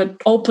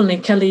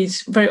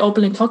Kelly's very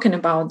openly talking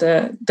about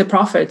the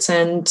profits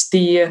and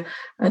the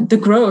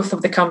growth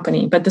of the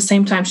company. But at the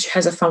same time, she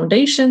has a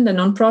foundation, the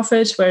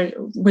nonprofit,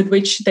 with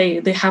which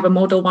they have a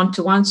model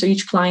 1-to-1. So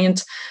each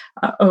client,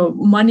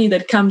 money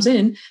that comes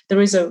in,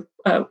 there is a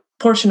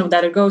portion of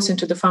that goes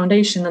into the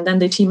foundation, and then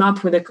they team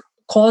up with the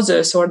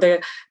causes or the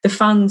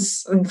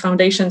funds and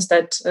foundations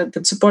that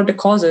support the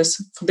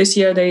causes. For this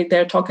year,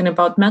 they're talking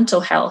about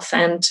mental health,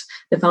 and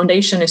the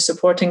foundation is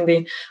supporting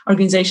the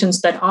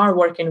organizations that are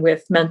working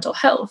with mental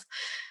health.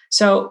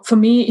 So for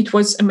me, it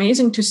was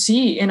amazing to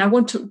see, and I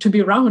want to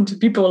be around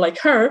people like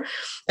her.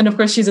 And of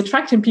course, she's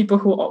attracting people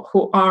who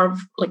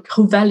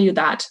value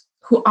that,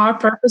 who are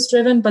purpose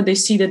driven, but they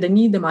see that they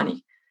need the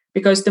money,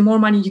 because the more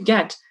money you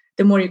get,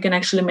 the more you can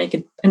actually make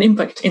an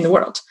impact in the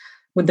world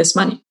with this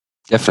money.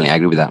 Definitely, I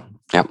agree with that.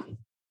 Yeah.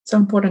 So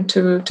important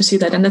to see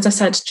that. And as I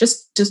said,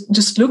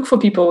 just look for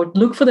people,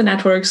 look for the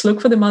networks, look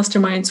for the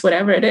masterminds,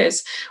 whatever it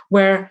is,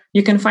 where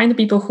you can find the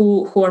people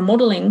who are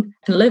modeling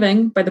and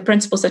living by the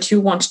principles that you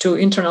want to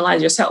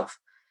internalize yourself.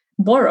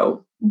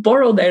 Borrow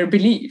their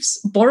beliefs,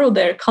 borrow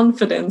their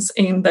confidence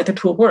in that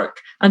it will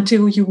work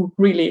until you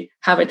really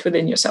have it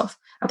within yourself.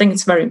 I think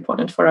it's very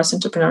important for us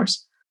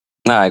entrepreneurs.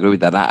 No, I agree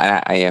with that.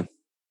 I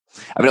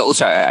mean,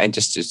 also, I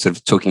just sort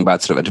of talking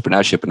about sort of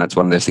entrepreneurship, and that's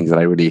one of those things that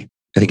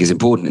I think is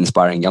important,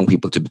 inspiring young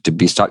people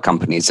to start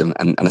companies.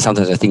 And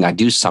sometimes I think I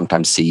do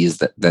sometimes see is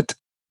that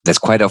there's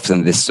quite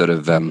often this sort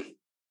of,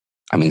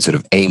 sort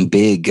of aim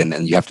big,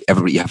 and you have to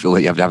have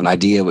an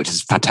idea which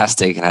is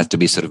fantastic and has to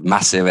be sort of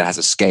massive. It has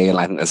a scale.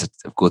 I think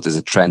there's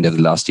a trend over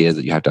the last years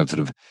that you have to have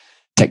sort of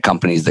tech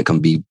companies that can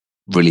be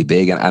really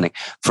big. And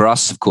for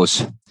us, of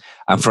course,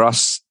 and for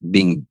us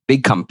being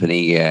big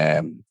company,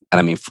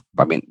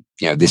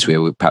 this way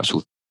we perhaps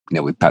will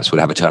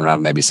have a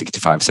turnaround, maybe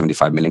 65,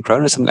 75 million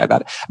kroner, something like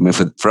that. I mean,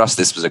 for us,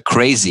 this was a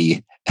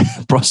crazy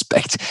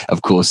prospect,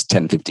 of course,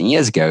 10, 15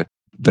 years ago.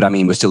 But I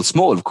mean, we're still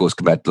small, of course,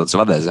 compared to lots of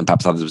others, and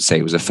perhaps others would say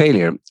it was a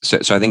failure.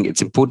 So I think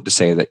it's important to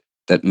say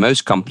that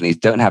most companies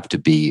don't have to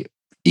be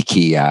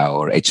IKEA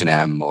or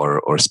H&M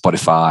or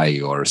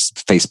Spotify or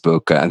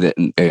Facebook.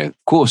 Of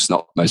course,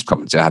 not most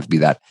companies don't have to be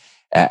that.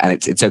 And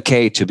it's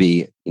okay to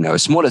be, a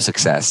smaller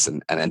success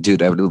and do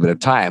it over a little bit of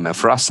time. And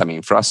for us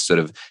sort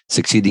of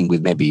succeeding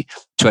with maybe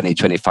 20,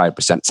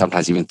 25%,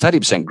 sometimes even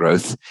 30%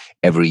 growth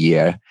every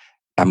year,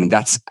 and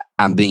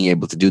being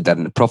able to do that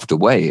in a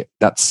profitable way,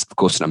 that's of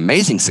course an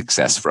amazing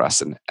success for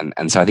us.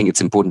 And so I think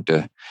it's important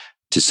to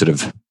sort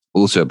of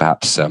also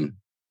perhaps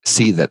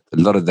see that a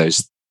lot of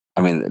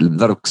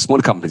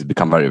smaller companies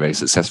become very, very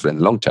successful in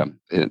the long term.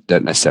 They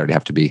don't necessarily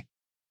have to be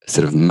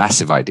sort of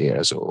massive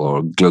ideas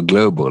or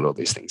global, all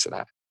these things like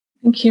that.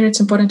 I think here it's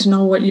important to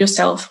know why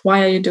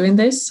are you doing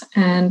this,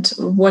 and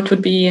what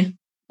would it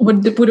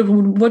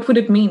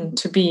mean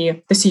to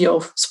be the CEO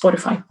of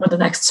Spotify or the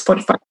next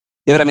Spotify?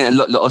 Yeah, but I mean,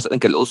 I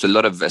think also a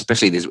lot of,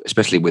 especially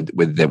with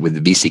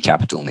the VC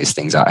capital and these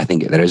things, I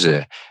think there is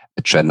a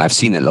trend. I've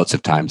seen it lots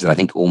of times, and I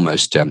think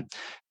almost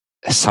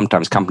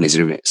sometimes companies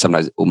are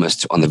sometimes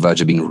almost on the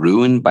verge of being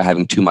ruined by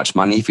having too much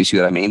money. If you see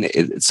what I mean,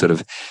 it's sort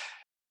of.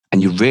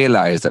 And you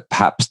realize that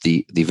perhaps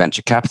the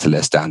venture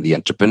capitalist and the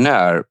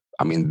entrepreneur,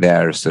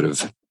 they're sort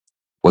of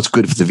what's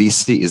good for the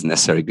VC isn't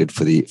necessarily good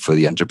for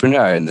the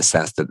entrepreneur, in the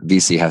sense that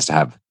VC has to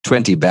have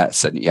 20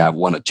 bets and you have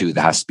one or two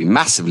that has to be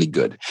massively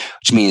good,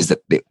 which means that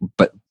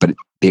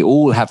they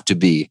all have to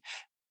be,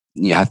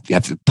 you have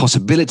the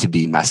possibility to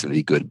be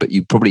massively good, but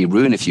you probably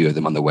ruin a few of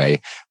them on the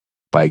way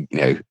by,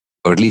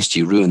 or at least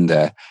you ruin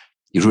it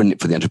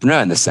for the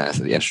entrepreneur, in the sense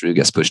that the entrepreneur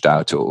gets pushed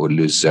out or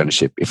loses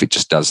ownership if it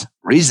just does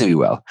reasonably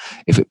well.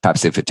 If it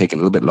taken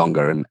a little bit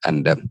longer, and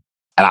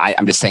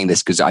I'm just saying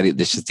this because I think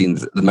this is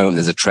the moment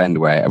there's a trend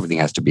where everything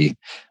has to be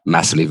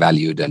massively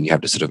valued, and you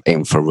have to sort of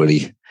aim for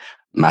really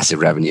massive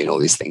revenue and all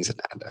these things.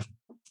 And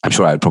I'm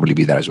sure I would probably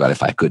be there as well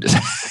if I could. It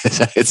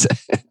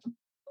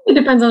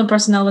depends on the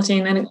personality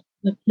and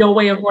your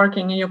way of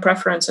working and your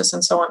preferences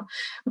and so on.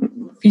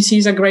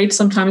 VCs are great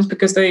sometimes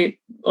because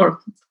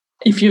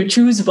if you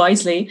choose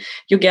wisely,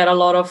 you get a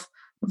lot of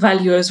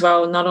value as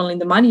well, not only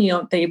the money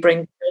they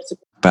bring.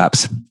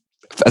 Perhaps.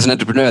 As an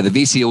entrepreneur, the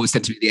VC always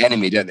tends to be the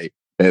enemy, don't they?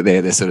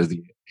 They're sort of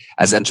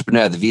as an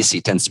entrepreneur, the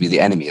VC tends to be the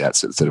enemy. That's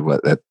sort of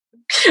what that.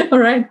 All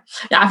right.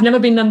 Yeah, I've never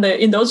been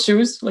in those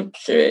shoes.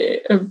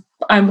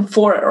 I'm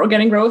for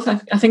organic growth. I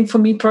think for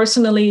me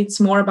personally, it's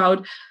more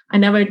about, I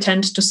never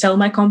tend to sell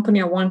my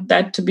company. I want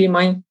that to be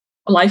my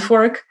life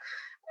work.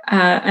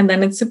 And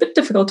then it's a bit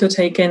difficult to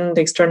take in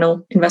the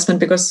external investment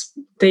because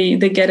they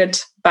get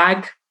it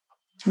back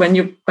when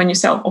you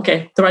sell.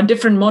 Okay, there are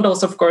different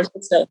models, of course,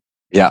 but still.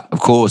 Yeah, of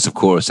course,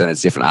 and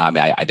it's different.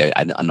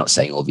 I'm not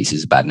saying all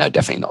VCs are bad. No,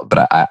 definitely not.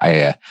 But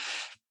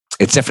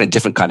it's definitely a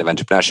different kind of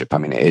entrepreneurship. I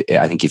mean,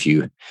 I think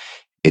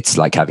it's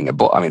like having a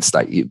boss. I mean, it's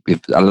like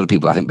a lot of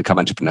people, I think, become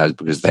entrepreneurs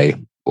because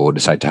or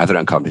decide to have their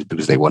own companies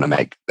because they want to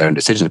make their own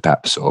decisions,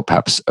 perhaps, or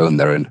perhaps own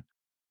their own.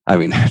 I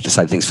mean,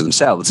 decide things for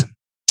themselves.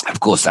 Of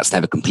course, that's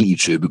never completely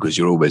true because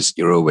you're always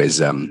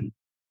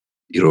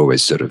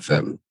sort of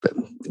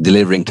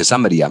delivering to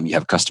somebody. You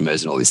have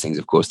customers and all these things,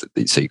 of course.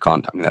 So you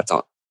can't. I mean, that's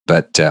not.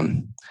 But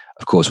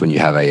of course, when you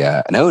have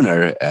an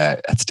owner,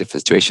 that's a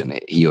different situation.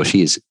 He or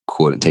she is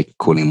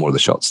calling more of the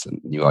shots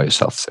than you are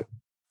yourself. So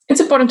it's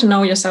important to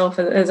know yourself,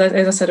 as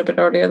I said a bit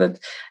earlier,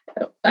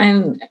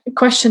 and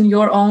question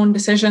your own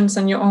decisions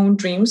and your own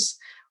dreams.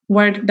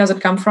 Where does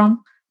it come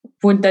from?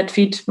 Would that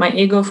feed my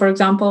ego, for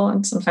example?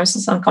 And sometimes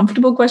it's an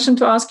uncomfortable question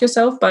to ask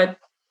yourself, but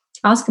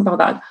ask about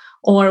that.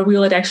 Or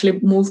will it actually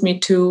move me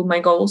to my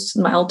goals,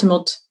 my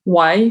ultimate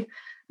why,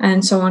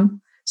 and so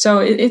on? So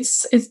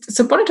it's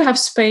important to have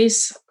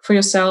space for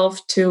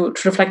yourself to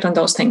reflect on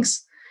those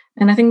things.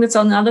 And I think that's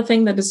another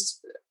thing that is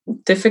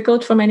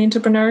difficult for many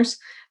entrepreneurs,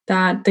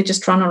 that they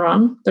just run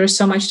around. There's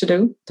so much to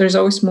do. There's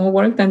always more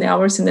work than the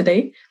hours in the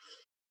day.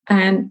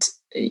 And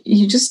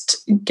you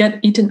just get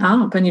eaten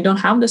up and you don't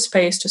have the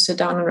space to sit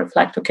down and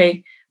reflect,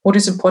 okay, what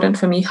is important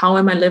for me? How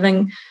am I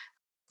living?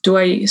 Do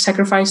I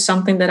sacrifice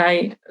something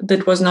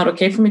that was not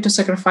okay for me to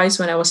sacrifice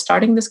when I was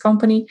starting this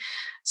company?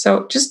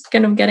 So just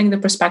kind of getting the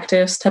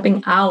perspective,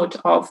 stepping out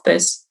of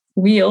this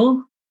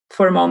wheel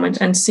for a moment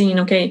and seeing,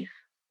 okay,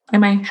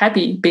 am I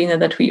happy being at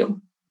that wheel?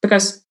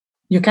 Because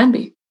you can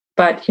be,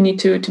 but you need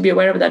to be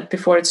aware of that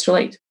before it's too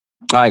late.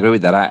 I agree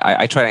with that.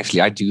 I try,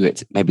 actually, I do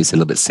it. Maybe it's a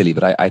little bit silly,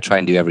 but I try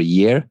and do every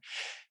year.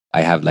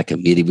 I have like a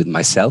meeting with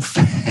myself.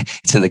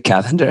 It's in the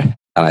calendar.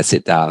 And I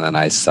sit down and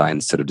I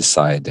sort of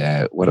decide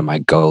what are my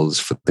goals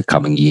for the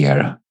coming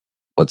year,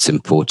 what's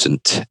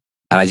important.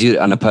 And I do it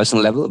on a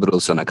personal level, but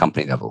also on a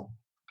company level.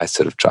 I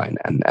sort of try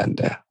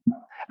and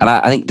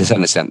I think to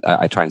some extent,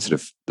 I try and sort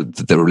of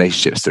the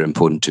relationships that are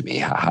important to me.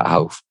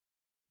 How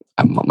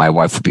my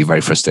wife would be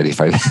very frustrated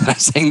if I was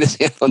saying this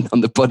here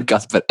on the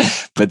podcast,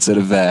 but sort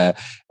of,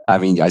 I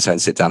mean, I try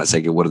and sit down and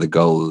say, what are the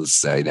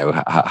goals? How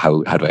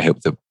do I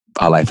hope that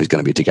our life is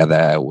going to be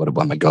together? What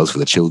are my goals for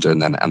the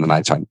children? And then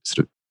I try and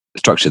sort of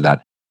structure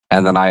that.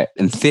 And then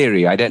in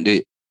theory, I don't do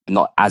it,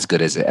 not as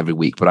good as it every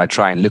week, but I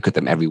try and look at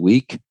them every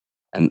week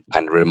and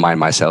remind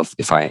myself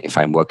if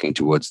I'm working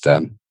towards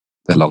the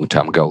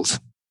long-term goals.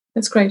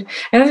 That's great.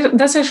 And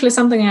that's actually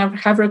something I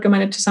have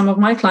recommended to some of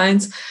my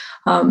clients,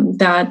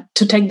 that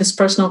to take this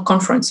personal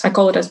conference. I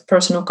call it a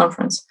personal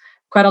conference.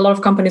 Quite a lot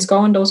of companies go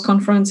on those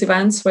conference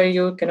events where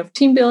you kind of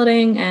team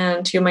building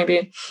and you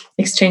maybe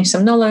exchange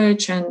some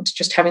knowledge and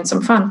just having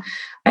some fun.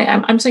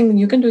 I'm saying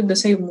you can do the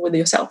same with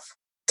yourself.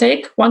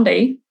 Take one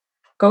day,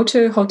 go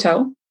to a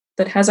hotel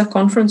that has a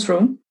conference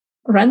room,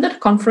 rent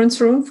that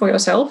conference room for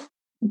yourself,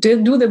 do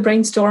the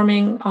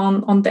brainstorming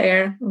on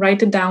there,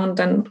 write it down,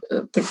 then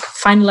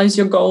finalize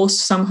your goals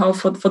somehow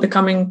for the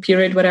coming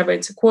period, whatever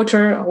it's a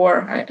quarter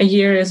or a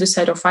year, as you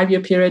said, or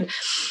 5-year period,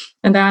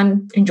 and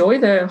then enjoy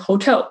the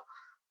hotel.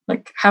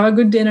 Like have a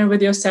good dinner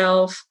with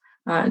yourself,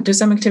 do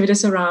some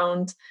activities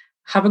around,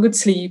 have a good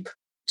sleep.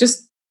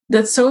 Just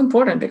that's so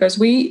important because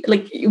we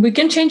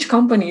can change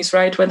companies,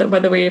 right?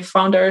 Whether we're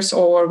founders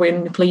or we're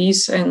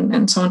employees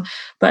and so on,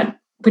 but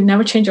we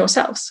never change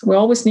ourselves. We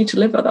always need to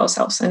live with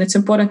ourselves, and it's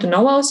important to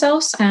know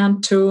ourselves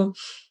and to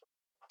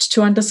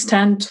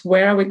understand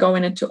where are we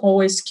going, and to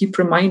always keep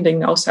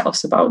reminding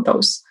ourselves about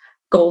those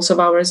goals of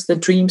ours, the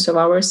dreams of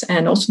ours,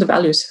 and also the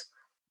values.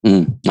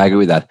 I agree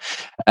with that.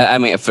 I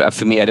mean,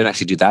 for me, I don't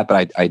actually do that,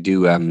 but I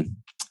do.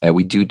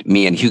 We do.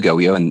 Me and Hugo,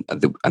 we own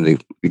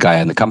the guy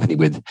in the company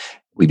with.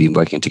 We've been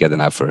working together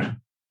now for,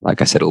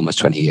 like I said, almost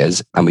 20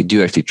 years, and we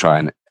do actually try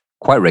and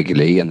quite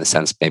regularly, in the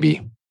sense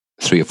maybe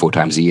 3 or 4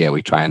 times a year,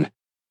 we try and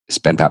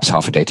spend perhaps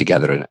half a day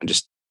together and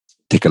just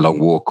take a long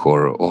walk,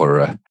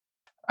 or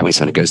I mean,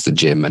 someone goes to the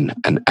gym, and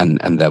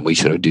then we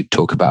sort of do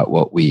talk about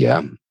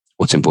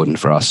what's important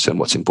for us and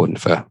what's important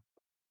for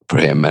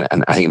him,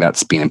 and I think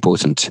that's been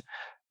important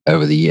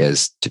over the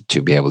years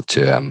to be able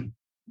to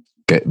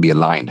be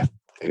aligned,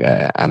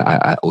 and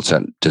I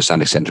also, to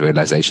some extent, the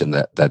realization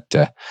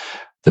that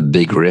the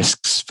big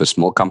risks for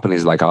small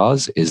companies like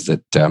ours is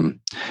that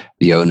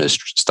the owners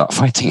start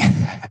fighting.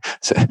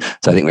 so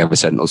I think we have a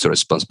certain also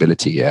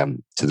responsibility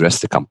to the rest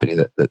of the company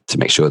that to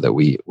make sure that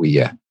we're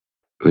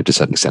to a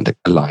certain extent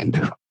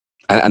aligned.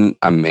 And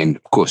I mean,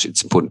 of course,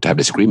 it's important to have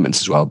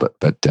disagreements as well, but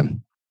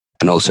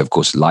and also, of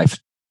course, life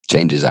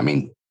changes. I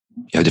mean,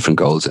 you have different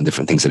goals and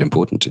different things that are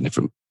important in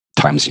different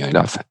times in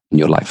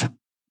your life.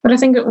 But I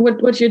think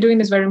what you're doing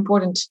is very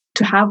important,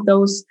 to have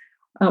those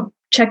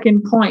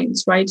check-in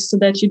points, right? So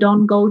that you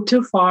don't go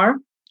too far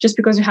just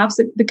because you have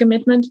the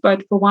commitment,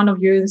 but for one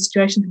of you, the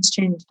situation has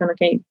changed. And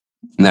okay.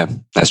 No,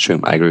 that's true.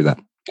 I agree with that.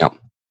 Yeah.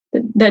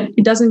 That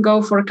it doesn't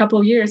go for a couple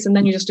of years and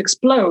then you just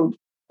explode,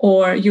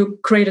 or you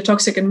create a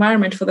toxic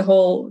environment for the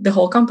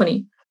whole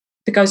company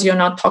because you're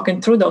not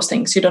talking through those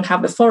things. You don't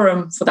have the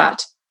forum for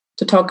that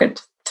to talk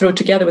it through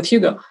together with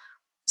Hugo.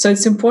 So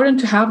it's important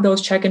to have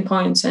those check-in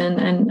points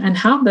and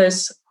have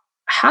this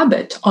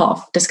habit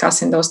of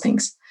discussing those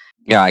things.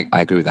 Yeah,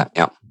 I agree with that.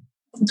 Yeah,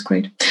 that's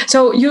great.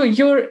 So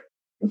you're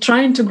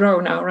trying to grow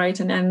now, right?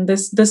 And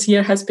this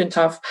year has been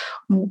tough.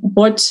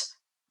 What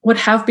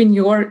have been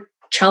your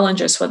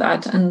challenges for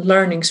that and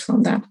learnings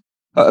from that?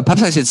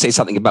 Perhaps I should say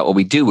something about what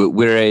we do.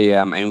 We're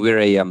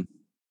a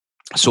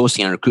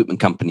sourcing and recruitment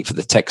company for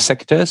the tech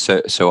sector.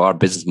 So our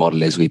business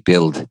model is we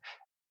build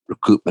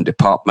recruitment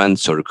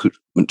departments or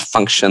recruitment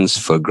functions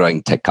for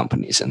growing tech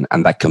companies,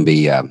 and that can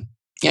be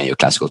your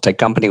classical tech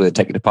company with a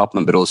tech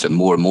department, but also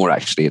more and more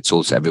actually, it's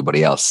also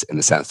everybody else in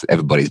the sense that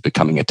everybody's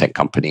becoming a tech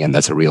company, and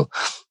that's a real.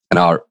 And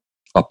our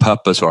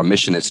purpose or our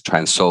mission is to try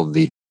and solve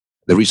the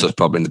resource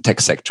problem in the tech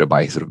sector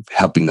by sort of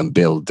helping them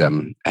build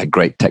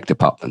great tech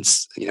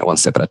departments, one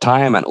step at a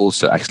time, and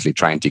also actually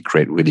trying to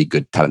create really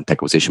good talent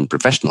acquisition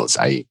professionals,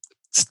 i.e.,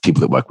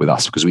 people that work with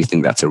us, because we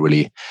think that's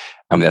something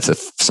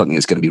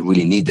that's going to be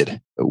really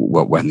needed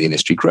when the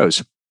industry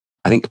grows.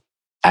 I think,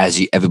 as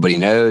everybody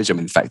knows,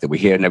 the fact that we're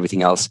here and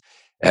everything else,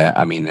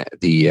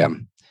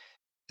 the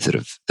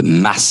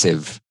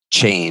massive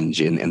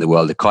change in the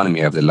world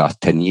economy over the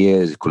last 10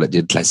 years, call it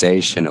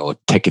digitalization or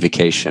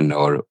techification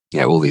or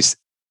all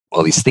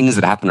these things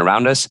that happen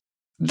around us,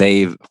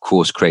 they've of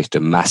course created a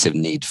massive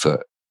need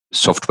for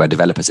software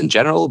developers in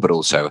general, but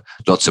also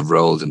lots of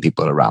roles and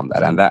people around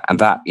that. And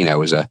that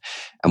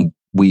and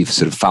we've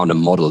sort of found a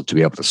model to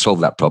be able to solve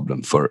that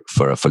problem for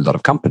a lot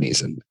of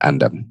companies. And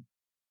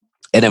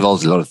it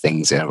involves a lot of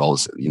things. It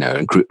involves,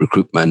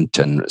 recruitment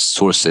and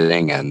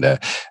sourcing and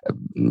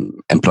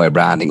employer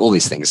branding, all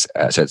these things.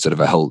 So it's sort of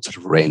a whole sort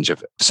of range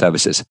of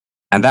services.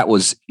 And that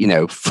was,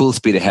 full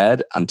speed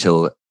ahead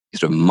until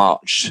sort of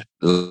March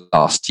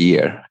last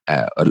year,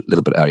 a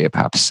little bit earlier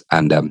perhaps.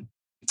 And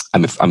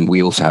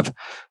we also have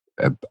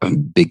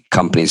big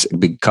companies,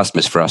 big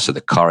customers for us, so the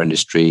car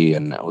industry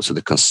and also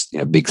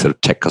the big sort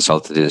of tech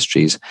consultant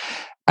industries.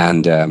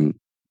 And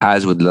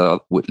as with a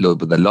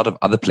lot of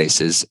other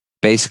places,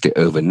 basically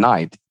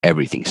overnight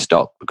everything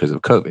stopped because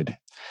of COVID.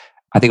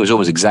 I think it was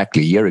almost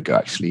exactly a year ago,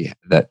 actually,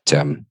 that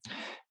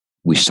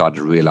we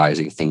started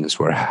realizing things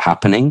were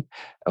happening,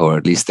 or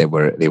at least they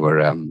were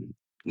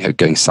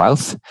going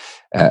south.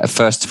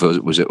 First of all,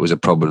 it was a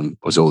problem.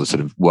 Was all the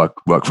sort of work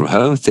from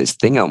home this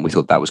thing, and we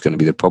thought that was going to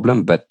be the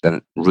problem. But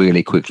then,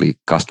 really quickly,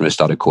 customers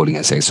started calling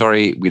and saying,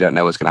 "Sorry, we don't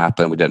know what's going to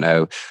happen. We don't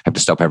know. Have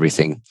to stop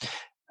everything."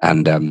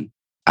 And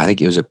I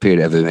think it was a period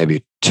of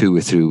maybe 2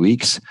 or 3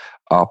 weeks.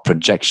 Our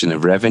projection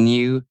of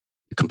revenue,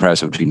 the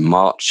comparison between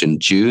March and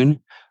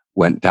June,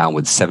 went down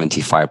with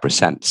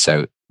 75%.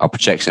 So our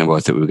projection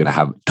was that we were going to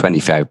have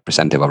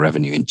 25% of our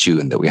revenue in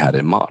June that we had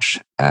in March,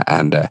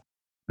 and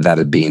that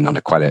had been on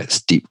quite a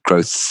steep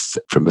growth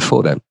from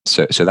before then.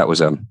 So that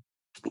was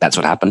that's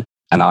what happened.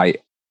 And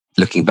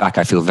looking back,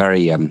 I feel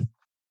very.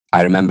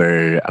 I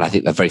remember, and I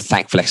think I'm very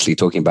thankful actually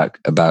talking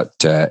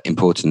about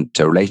important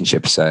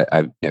relationships.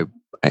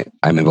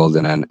 I'm involved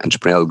in an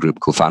entrepreneurial group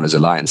called Founders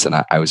Alliance, and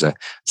I was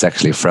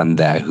actually a friend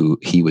there who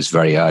he was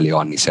very early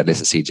on. He said,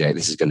 "Listen, CJ,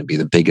 this is going to be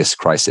the biggest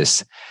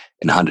crisis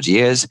in 100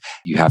 years.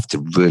 You have to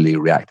really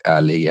react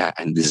early,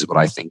 and this is what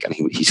I think." And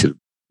he sort of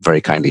very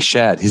kindly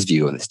shared his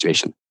view on the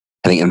situation.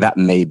 I think, and that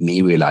made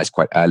me realize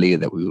quite early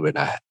that we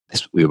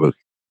were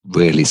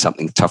really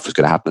something tough was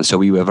going to happen. So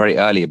we were very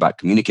early about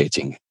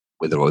communicating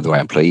with our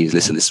employees.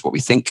 Listen, this is what we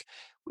think.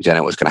 We don't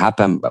know what's going to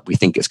happen, but we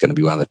think it's going to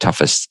be one of the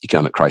toughest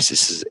economic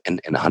crises in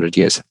 100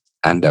 years.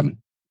 And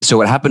so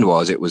what happened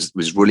was it was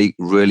really,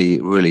 really,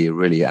 really,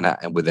 really, and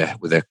with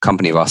a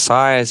company of our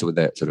size, with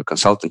a sort of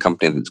consultant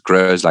company that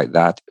grows like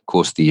that, of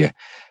course, the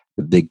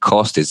big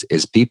cost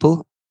is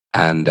people.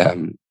 And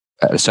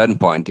at a certain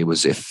point, it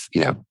was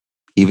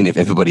even if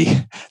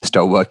everybody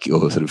started working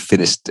or sort of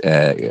finished,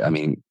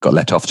 got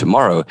let off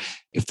tomorrow,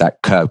 if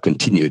that curve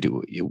continued,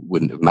 it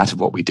wouldn't have mattered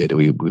what we did.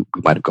 We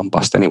might have gone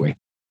bust anyway.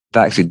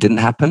 That actually didn't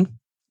happen.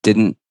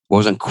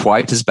 Wasn't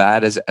quite as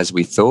bad as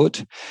we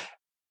thought.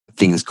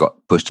 Things got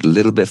pushed a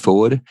little bit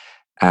forward.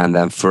 And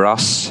then for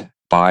us,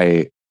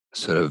 by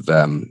sort of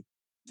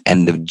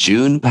end of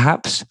June,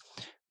 perhaps,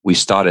 we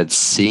started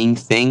seeing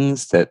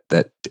things that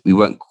we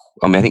weren't.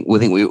 I think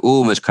we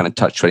almost kind of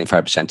touched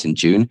 25% in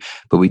June,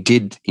 but we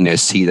did,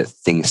 see that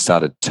things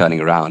started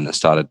turning around and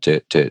started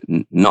to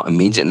not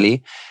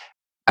immediately.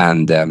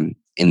 And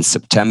in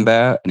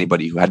September,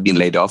 anybody who had been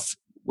laid off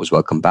was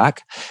welcome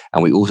back.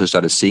 And we also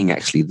started seeing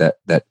actually that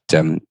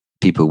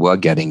people were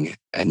getting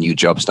new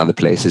jobs in other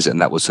places. And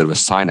that was sort of a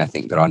sign, I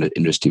think, that our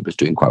industry was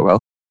doing quite well.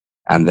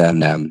 And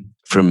then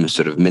from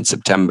sort of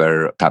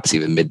mid-September, perhaps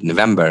even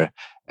mid-November,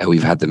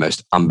 we've had the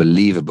most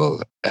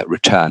unbelievable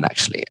return,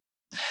 actually.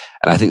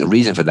 And I think the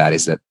reason for that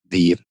is that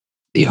the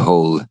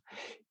whole,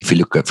 if you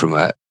look at from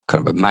a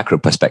kind of a macro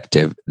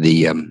perspective,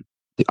 the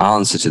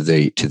answer to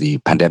the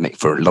pandemic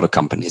for a lot of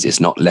companies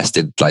is not less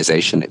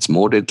digitalization, it's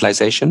more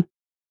digitalization.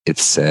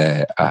 It's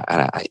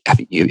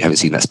you haven't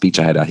seen that speech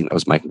I had. I think that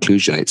was my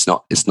conclusion. It's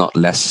not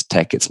less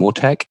tech, it's more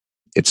tech.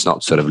 It's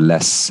not sort of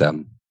less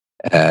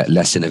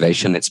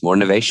innovation, it's more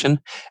innovation.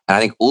 And I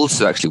think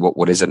also actually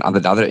what is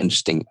another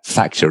interesting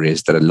factor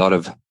is that a lot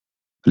of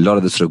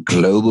the sort of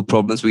global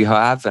problems we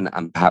have,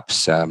 and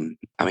perhaps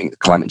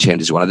climate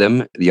change is one of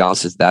them. The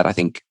answer to that, I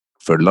think,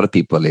 for a lot of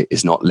people, it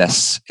is not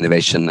less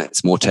innovation.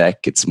 It's more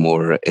tech. It's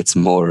more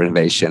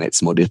innovation.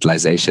 It's more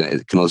digitalization.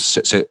 It can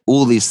also, so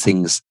all these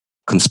things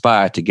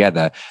conspire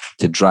together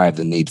to drive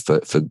the need for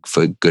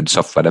good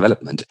software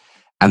development.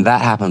 And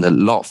that happened a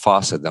lot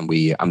faster than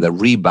and the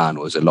rebound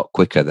was a lot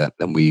quicker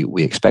than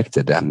we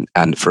expected.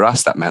 And for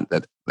us, that meant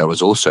that there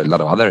was also a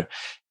lot of other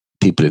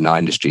people in our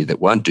industry that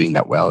weren't doing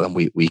that well. And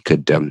we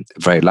could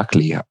very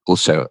luckily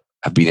also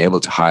have been able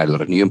to hire a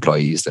lot of new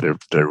employees that are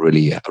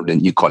really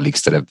new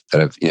colleagues that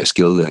have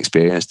skilled and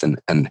experienced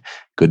and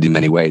good in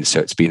many ways. So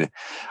it's been,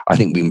 I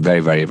think, been very,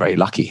 very, very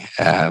lucky.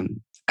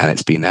 And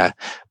it's been, but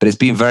it's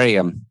been very,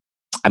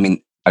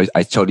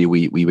 I told you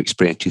we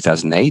experienced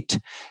 2008,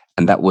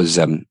 and that was,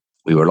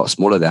 we were a lot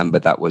smaller then,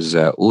 but that was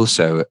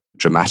also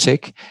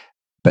dramatic.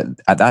 But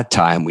at that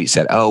time, we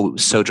said, "Oh, it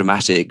was so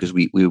dramatic because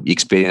we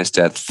experienced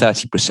a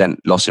 30%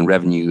 loss in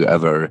revenue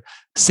over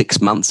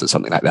 6 months or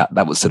something like that."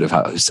 That was sort of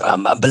how it was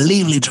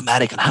unbelievably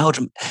dramatic,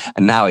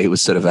 and now it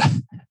was sort of a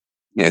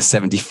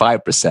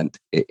 75%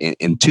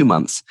 in 2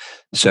 months.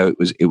 So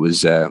it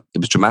was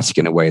dramatic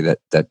in a way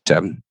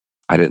that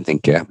I don't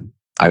think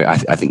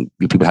I think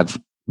people have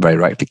very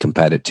rightly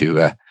compared it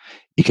to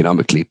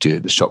economically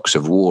to the shocks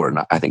of war, and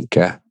I think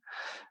that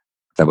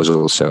was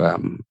also.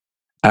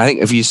 I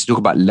think if you talk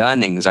about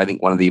learnings, I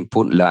think one of the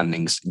important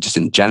learnings just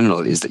in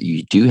general is that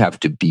you do have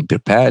to be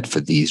prepared for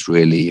these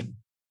really,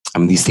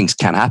 these things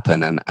can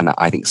happen. And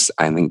I think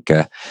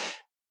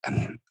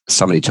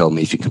somebody told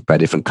me if you compare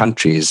different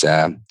countries,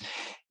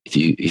 if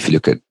you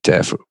look at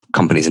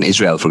companies in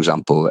Israel, for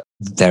example,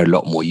 they're a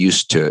lot more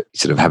used to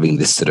sort of having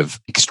this sort of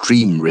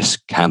extreme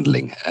risk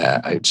handling.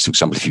 Just for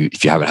example,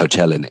 if you have a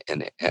hotel on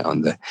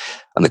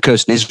the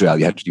coast in Israel,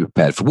 you have to be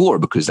prepared for war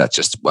because that's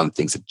just one of the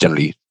things that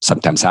generally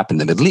sometimes happen in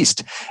the Middle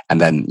East, and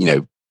then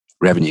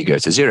revenue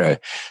goes to zero.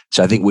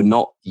 So I think we're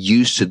not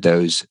used to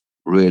those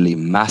really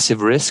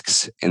massive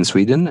risks in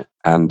Sweden,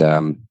 and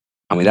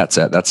that's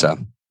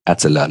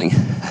a learning.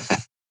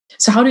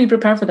 So how do you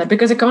prepare for that?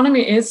 Because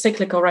economy is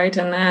cyclical, right?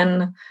 And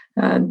then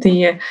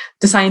the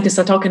scientists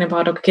are talking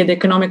about, okay, the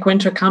economic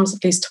winter comes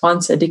at least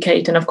once a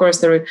decade. And of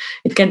course,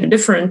 it can be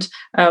different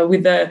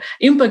with the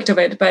impact of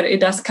it, but it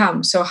does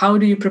come. So how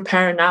do you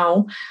prepare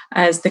now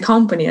as the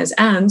company, as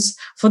Ants,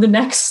 for the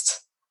next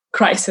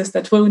crisis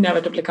that will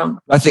inevitably come?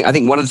 I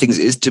think one of the things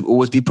is to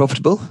always be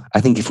profitable. I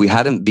think if we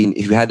hadn't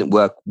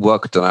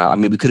worked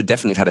on we could have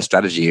definitely had a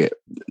strategy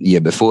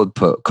year before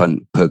per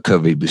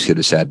COVID. We should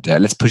have said,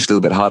 let's push a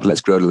little bit harder, let's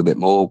grow a little bit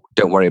more.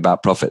 Don't worry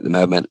about profit at the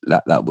moment.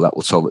 That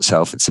will solve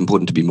itself. It's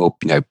important to be more,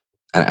 and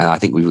I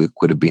think we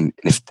would have been,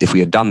 if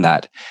we had done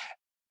that,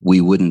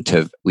 we wouldn't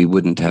have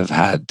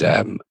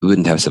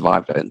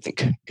survived. I don't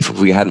think if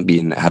we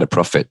hadn't had a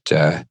profit,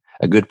 a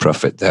good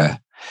profit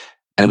there.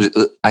 And it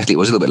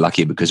was a little bit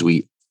lucky because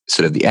we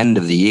sort of the end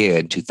of the year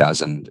in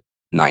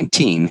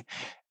 2019,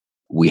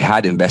 we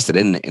had invested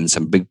in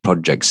some big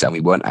projects and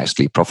we weren't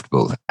actually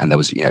profitable. And there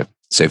was,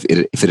 so if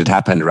it had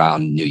happened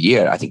around New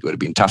Year, I think it would have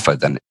been tougher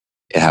than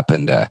it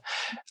happened a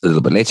little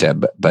bit later.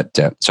 But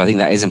so I think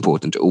that is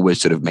important to always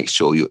sort of make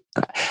sure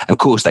and of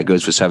course that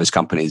goes for service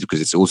companies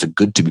because it's also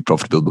good to be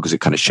profitable because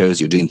it kind of shows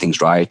you're doing things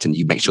right and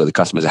you make sure the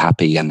customers are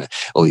happy and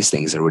all these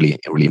things are really,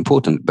 really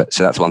important. But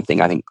so that's one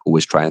thing I think,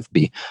 always trying to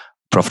be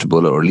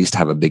profitable or at least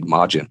have a big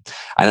margin.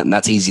 And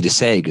that's easy to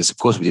say because of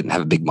course we didn't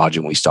have a big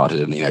margin when we started,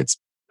 and it's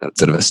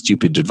sort of a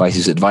stupid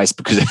advice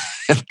because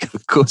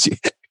of course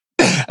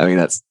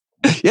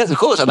yes, of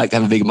course I'd like to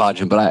have a big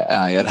margin, but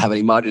I don't have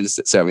any margins.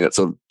 So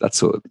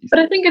that's all. But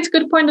I think it's a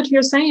good point that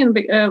you're saying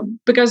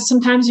because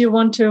sometimes you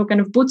want to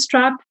kind of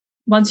bootstrap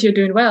once you're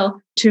doing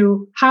well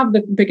to have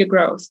the bigger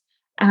growth.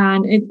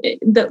 And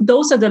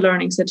those are the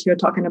learnings that you're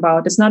talking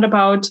about. It's not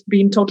about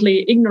being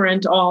totally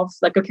ignorant of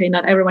okay,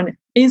 not everyone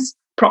is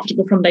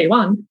profitable from day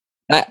one.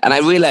 And I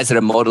realize there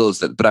are models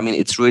but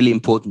it's really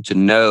important to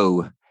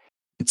know.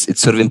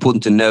 It's sort of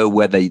important to know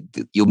whether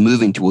you're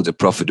moving towards a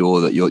profit or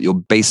that your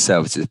base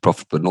service is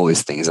profitable and all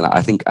these things. And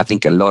I think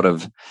a lot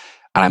of,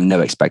 and I'm no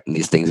expert in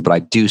these things, but I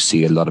do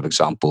see a lot of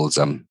examples,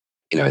 in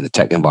the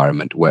tech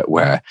environment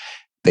where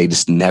they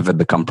just never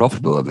become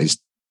profitable, and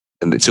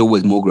it's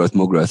always more growth,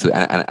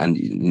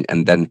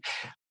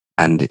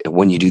 and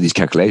when you do these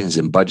calculations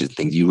and budget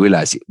things, you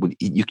realize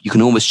you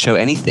can almost show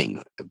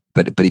anything,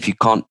 but if you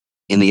can't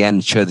in the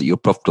end show that you're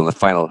profitable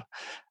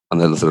on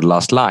the sort of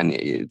last line,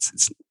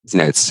 it's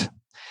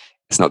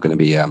not going to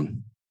be.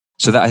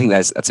 So that I think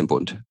that's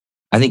important.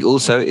 I think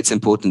also it's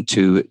important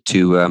to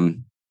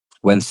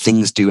when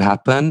things do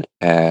happen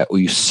or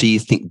you see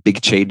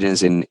big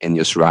changes in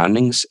your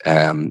surroundings,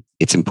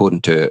 it's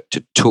important to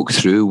talk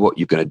through what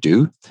you're going to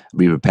do,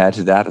 be prepared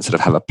to that, and sort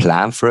of have a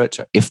plan for it.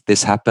 If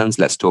this happens,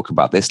 let's talk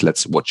about this.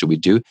 What should we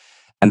do?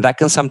 And that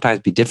can sometimes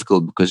be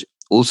difficult because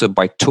also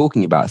by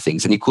talking about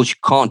things, and of course you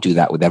can't do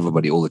that with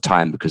everybody all the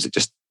time because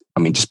just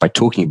by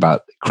talking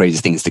about crazy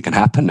things that can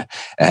happen,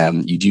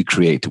 you do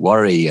create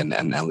worry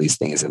and all these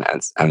things.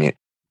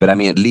 But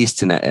at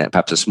least in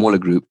perhaps a smaller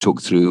group,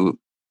 talk through,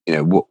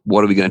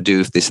 what are we going to do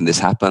if this and this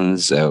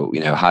happens?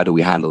 How do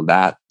we handle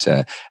that?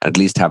 At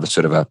least have a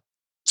sort of a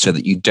so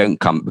that you don't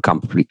become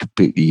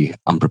completely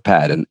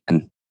unprepared.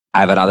 And I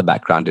have another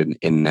background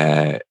in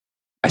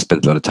I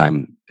spent a lot of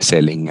time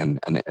sailing and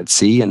at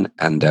sea, and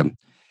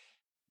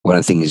one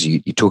of the things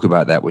you talk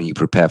about that when you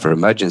prepare for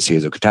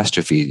emergencies or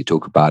catastrophes, you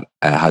talk about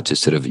how to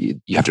sort of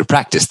you have to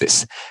practice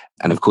this,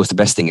 and of course the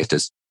best thing is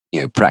just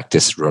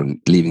practice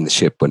leaving the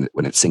ship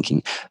when it's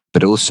sinking,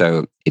 but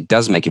also it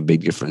does make a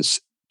big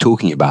difference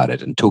talking about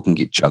it and talking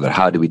to each other.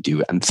 How do we do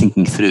it? And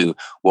thinking through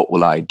what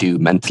will I do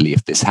mentally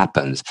if this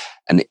happens,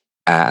 and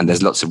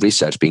there's lots of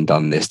research being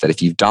done on this, that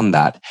if you've done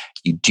that,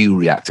 you do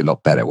react a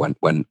lot better when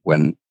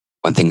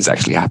things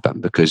actually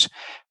happen, because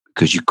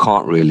you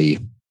can't really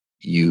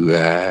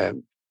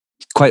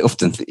quite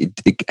often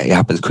it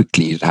happens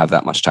quickly. You don't have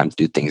that much time to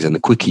do things, and the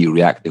quicker you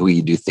react, the way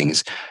you do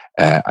things,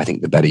 I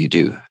think the better you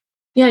do.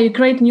 Yeah, you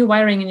create new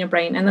wiring in your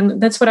brain, and then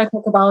that's what I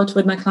talk about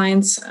with my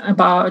clients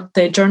about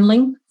the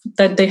journaling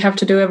that they have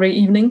to do every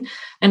evening.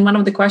 And one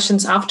of the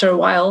questions after a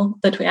while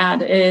that we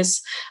add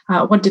is,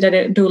 what did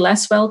I do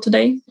less well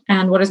today,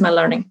 and what is my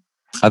learning?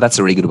 Oh, that's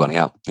a really good one.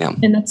 Yeah.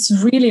 And that's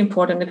really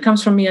important. It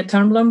comes from Mia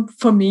Törnblom.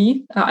 For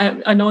me,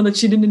 I know that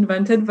she didn't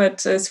invent it,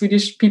 but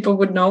Swedish people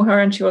would know her,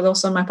 and she was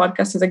also on my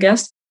podcast as a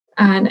guest.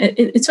 And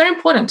it's very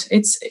important.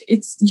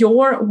 It's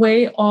your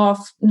way of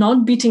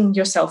not beating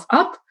yourself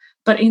up,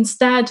 but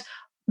instead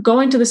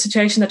going to the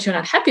situation that you're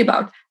not happy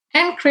about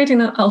and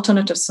creating an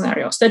alternative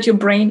scenarios that your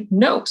brain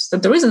knows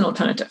that there is an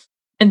alternative.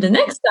 And the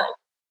next time.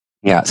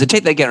 Yeah. So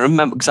take that again.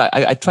 Remember, because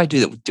I try to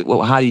do that.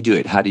 Well, how do you do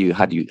it? How do you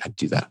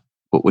do that?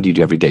 What do you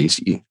do every day?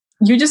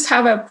 You just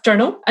have a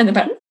journal and a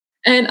pen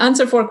and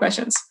answer 4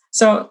 questions.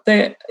 So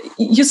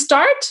you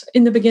start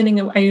in the beginning.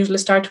 I usually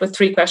start with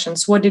 3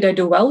 questions. What did I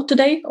do well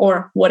today?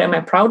 Or what am I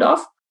proud of?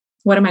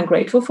 What am I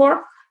grateful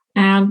for?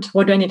 And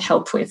what do I need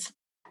help with?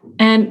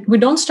 And we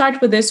don't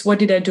start with this, what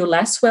did I do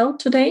less well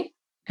today?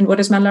 And what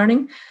is my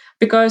learning?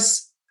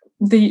 Because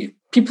the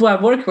people I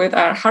work with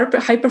are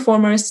high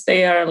performers.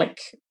 They are like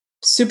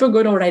super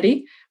good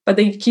already, but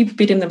they keep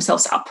beating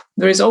themselves up.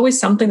 There is always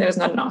something that is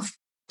not enough.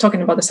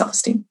 Talking about the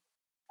self-esteem.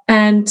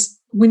 And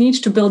we need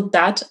to build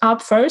that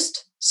up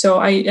first. So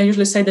I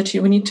usually say that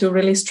we need to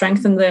really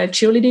strengthen the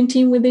cheerleading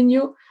team within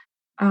you,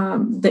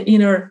 the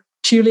inner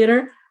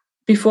cheerleader,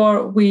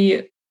 before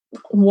we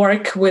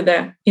work with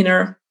the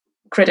inner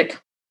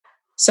critic.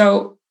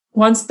 So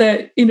once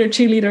the inner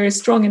cheerleader is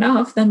strong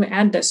enough, then we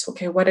add this.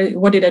 Okay, what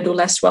did I do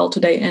less well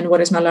today, and what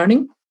is my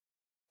learning?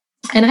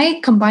 And I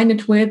combine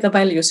it with the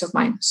values of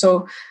mine.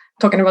 So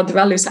talking about the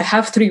values, I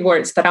have 3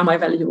 words that are my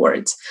value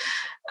words.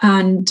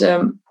 And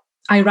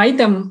I write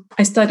them.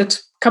 I started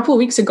a couple of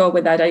weeks ago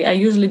with that. I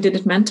usually did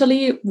it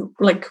mentally,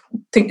 like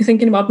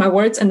thinking about my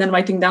words and then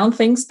writing down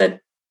things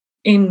that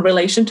in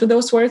relation to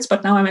those words.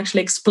 But now I'm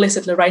actually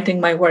explicitly writing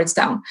my words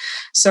down.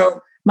 So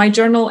my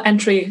journal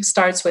entry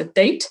starts with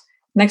date.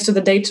 Next to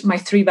the date, my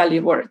 3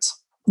 value words.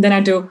 Then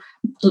I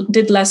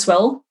did less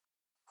well,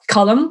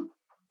 column.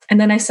 And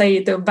then I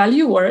say the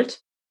value word.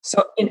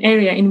 So an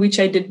area in which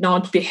I did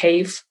not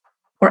behave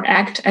or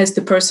act as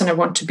the person I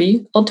want to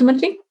be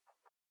ultimately.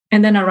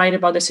 And then I write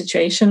about the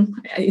situation.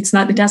 It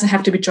doesn't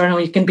have to be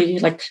journal. You can be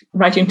like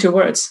writing 2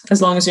 words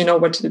as long as you know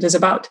what it is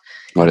about.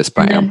 What is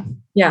by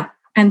Yeah.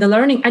 And the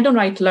learning, I don't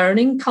write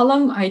learning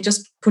column. I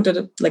just put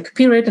it like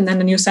period. And then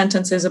the new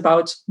sentence is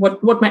about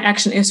what my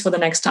action is for the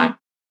next time.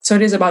 So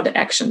it is about the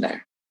action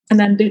there. And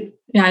then did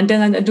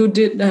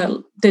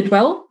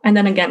well. And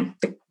then again,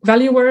 the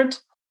value word.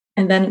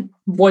 And then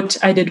what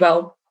I did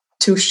well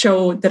to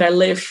show that I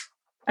live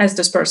as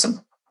this person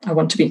I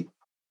want to be.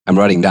 I'm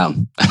writing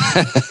down.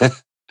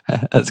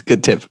 That's a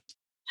good tip.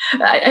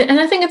 And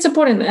I think it's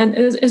important. And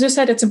as you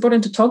said, it's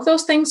important to talk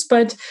those things,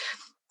 but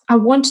I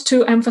want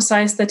to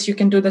emphasize that you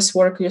can do this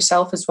work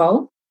yourself as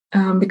well,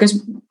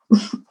 because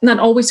not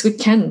always we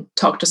can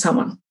talk to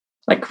someone.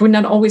 Like we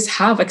not always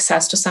have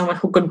access to someone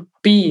who could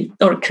be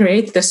or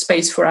create the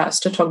space for us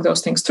to talk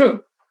those things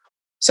through.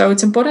 So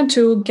it's important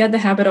to get the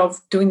habit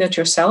of doing that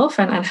yourself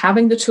and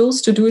having the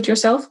tools to do it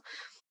yourself.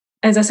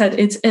 As I said,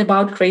 it's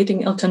about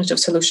creating alternative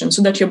solutions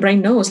so that your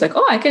brain knows like,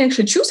 oh, I can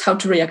actually choose how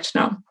to react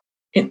now,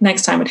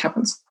 next time it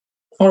happens,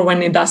 or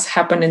when it does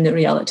happen in the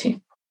reality.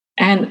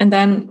 And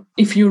then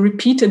if you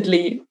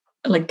repeatedly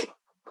like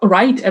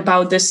write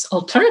about this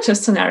alternative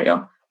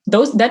scenario,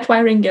 that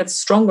wiring gets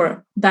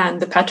stronger than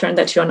the pattern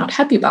that you're not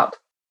happy about.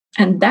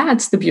 And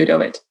that's the beauty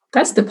of it.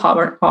 That's the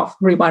power of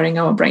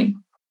rewiring our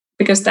brain.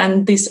 Because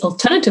then this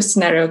alternative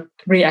scenario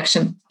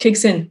reaction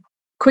kicks in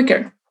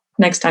quicker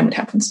next time it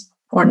happens.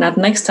 Or not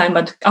next time,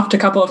 but after a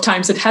couple of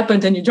times it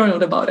happened and you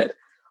journaled about it.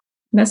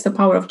 And that's the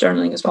power of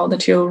journaling as well,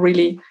 that you're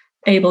really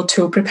able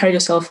to prepare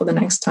yourself for the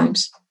next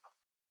times.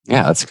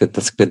 Yeah, that's good.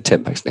 That's a good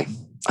tip, actually.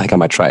 I think I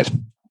might try it.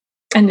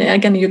 And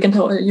again, you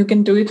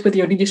can do it with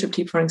your leadership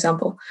team, for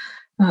example.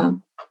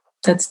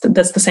 That's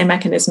the same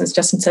mechanism. It's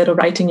just instead of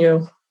writing,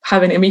 you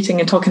having a meeting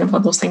and talking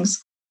about those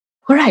things.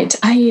 All right,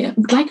 I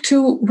would like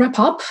to wrap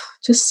up.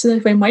 Just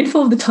very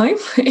mindful of the time,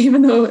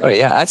 even though. Oh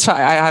yeah, that's fine.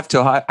 I have to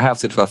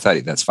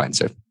 12:30. That's fine,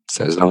 sir.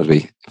 So as long as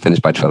we finish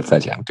by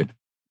 12:30, I'm good.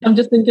 I'm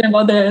just thinking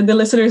about the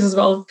listeners as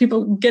well.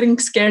 People getting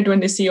scared when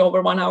they see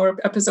over 1 hour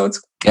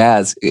episodes.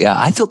 Yes, yeah,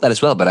 I thought that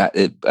as well. But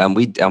I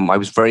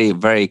was very,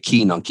 very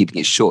keen on keeping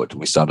it short when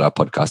we started our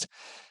podcast,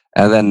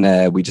 and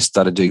then we just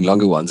started doing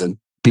longer ones, and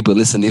people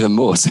listen even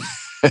more. So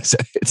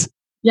it's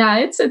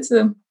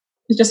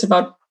just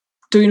about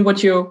doing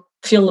what you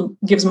feel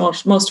gives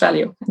most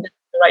value. And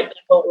the right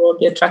people will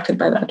be attracted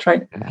by that,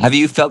 right? Have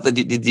you felt that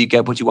did you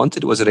get what you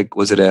wanted?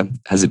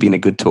 Has it been a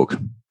good talk?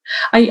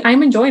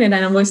 I'm enjoying it,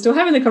 and I'm still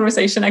having the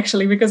conversation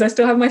actually, because I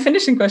still have my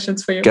finishing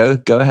questions for you.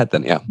 Go ahead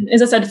then. Yeah.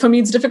 As I said, for me,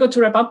 it's difficult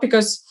to wrap up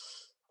because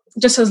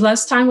just as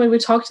last time when we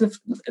talked,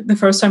 the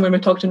first time when we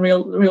talked in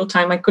real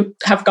time, I could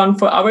have gone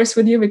for hours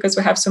with you because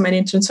we have so many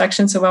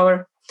intersections of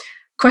our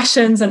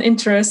questions and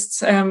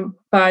interests.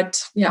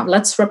 But yeah,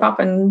 let's wrap up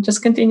and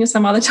just continue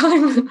some other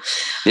time.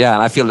 Yeah,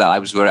 and I feel that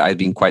I've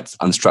been quite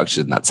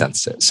unstructured in that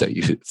sense. So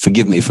you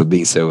forgive me for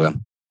being so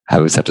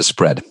having such a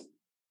spread.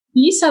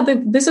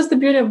 This is the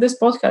beauty of this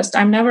podcast.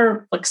 I'm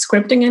never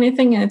scripting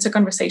anything, and it's a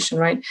conversation,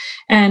 right?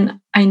 And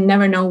I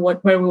never know where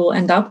we will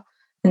end up,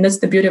 and that's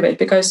the beauty of it,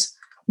 because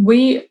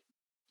we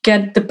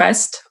get the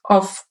best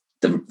of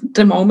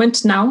the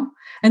moment now.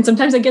 And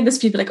sometimes I get this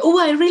feedback like, "Oh,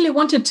 I really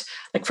wanted,"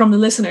 from the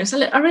listeners,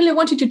 "I really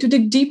wanted you to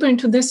dig deeper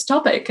into this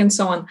topic," and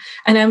so on.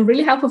 And I'm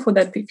really helpful for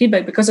that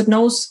feedback because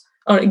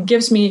it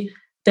gives me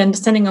the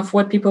understanding of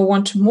what people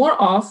want more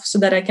of, so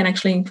that I can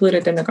actually include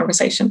it in the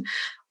conversation.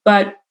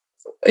 But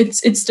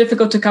it's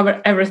difficult to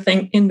cover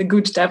everything in the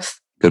good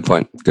depth. Good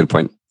point.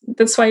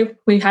 That's why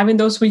we have in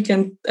those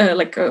weekend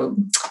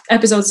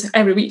episodes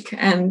every week,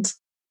 and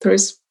there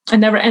is a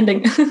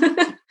never-ending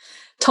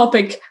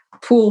topic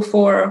pool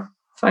for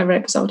every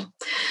episode.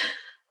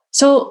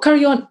 So,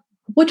 Carl-Johan,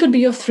 what would be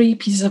your 3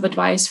 pieces of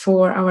advice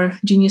for our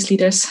genius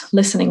leaders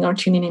listening or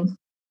tuning in?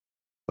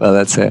 Well,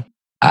 that's it.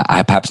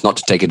 I perhaps not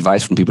to take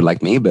advice from people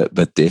like me, but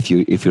if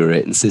you're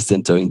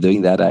insistent on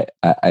doing that,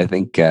 I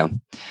think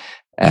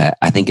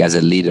as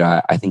a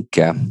leader, I think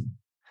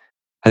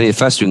the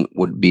first thing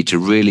would be to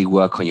really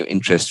work on your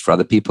interest for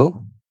other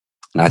people.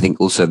 And I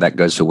think also that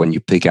goes for when you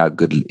pick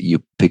out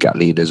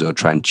leaders or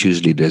try and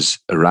choose leaders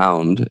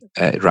around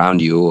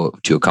you or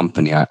to your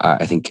company.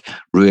 I think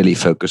really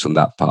focus on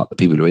that part, the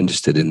people who are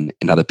interested in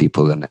other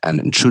people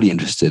and truly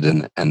interested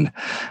and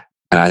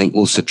I think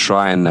also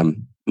try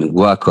and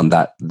work on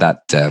that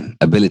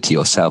ability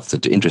yourself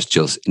to interest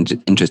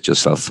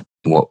yourself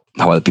in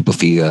how other people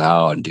feel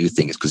and do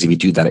things. Because if you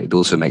do that, it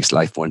also makes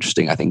life more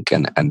interesting, I think,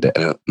 and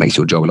it makes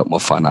your job a lot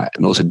more fun.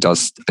 And also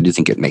I do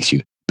think it makes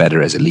you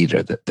better as a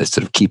leader. That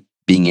sort of keep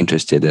being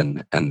interested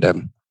and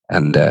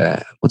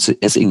what's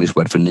the English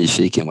word for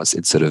nyfiken?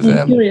 It's sort of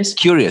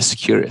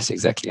curious,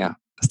 exactly. Yeah,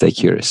 stay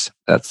curious.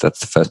 That's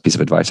the first piece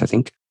of advice, I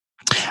think.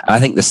 I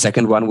think the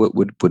second one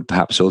would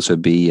perhaps also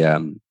be.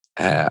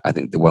 I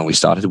think the one we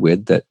started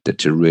with, that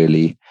to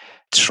really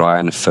try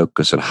and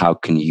focus on how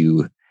can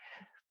you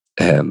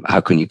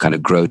kind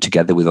of grow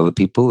together with other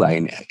people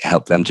and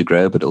help them to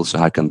grow, but also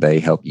how can they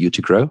help you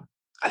to grow.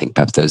 I think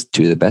perhaps those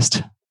 2 are the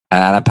best.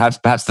 And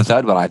perhaps the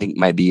third one, I think,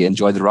 might be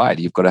enjoy the ride.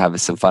 You've got to have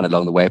some fun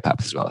along the way,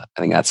 perhaps, as well.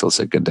 I think that's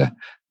also a good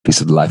piece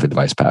of life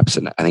advice, perhaps.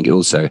 And I think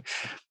it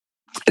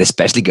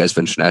especially goes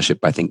for entrepreneurship.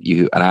 I think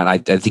I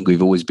think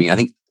we've always been, I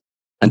think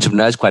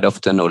entrepreneurs quite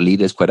often, or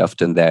leaders quite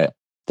often,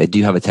 they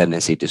do have a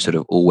tendency to sort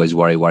of always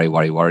worry.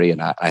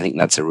 And I think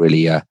that's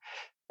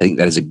I think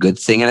that is a good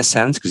thing in a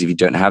sense, because if you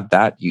don't have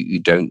that, you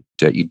don't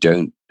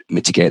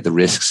mitigate the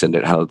risks and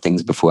don't handle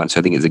things before. And so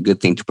I think it's a good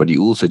thing but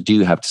you also do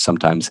have to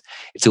sometimes,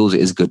 it also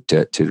is good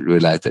to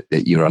realize that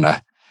you're on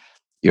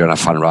a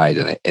fun ride,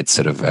 and it's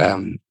sort of,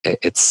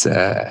 it's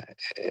a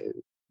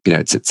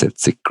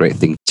great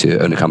thing to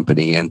own a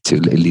company and to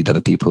lead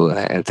other people.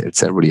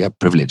 It's really a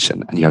privilege,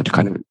 and you have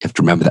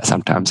to remember that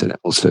sometimes, and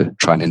also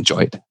try and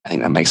enjoy it. I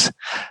think that makes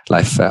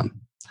life a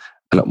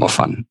lot more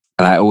fun.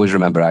 And I always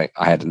remember I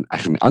had an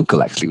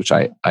uncle actually, which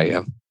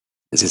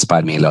has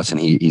inspired me a lot, and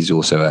he's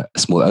also a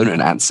small owner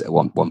in ants at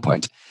one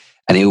point.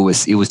 And he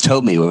always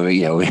told me when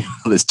we, all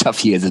those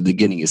tough years at the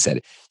beginning, he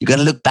said, "You're going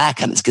to look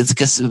back and it's going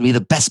to be the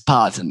best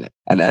part." And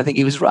I think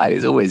he was right.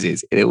 It always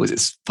is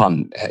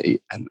fun.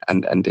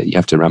 And you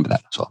have to remember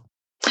that as well.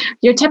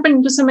 You're tapping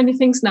into so many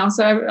things now.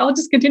 So I'll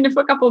just continue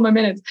for a couple of more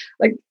minutes.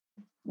 Like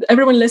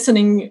everyone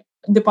listening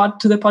to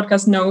the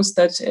podcast knows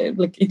that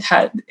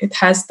it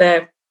has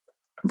the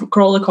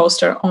roller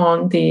coaster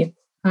on the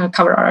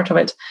cover art of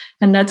it.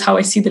 And that's how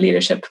I see the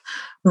leadership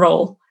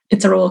role.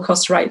 It's a roller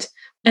coaster ride.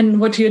 And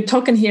what you're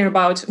talking here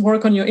about,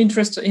 work on your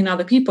interest in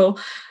other people,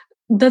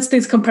 that's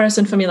this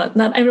comparison for me. Like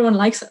not everyone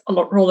likes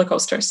roller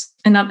coasters,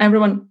 and not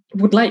everyone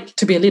would like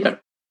to be a leader.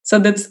 So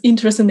that's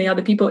interest in the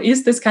other people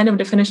is this kind of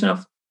definition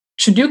of,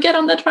 should you get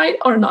on that ride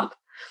or not?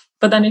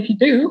 But then if you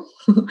do,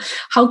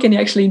 how can you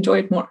actually enjoy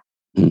it more?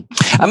 I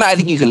mean, I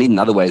think you can lead in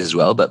other ways as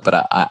well, but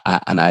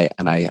I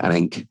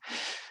think,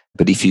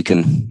 but if you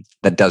can,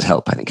 that does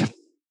help, I think.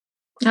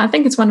 I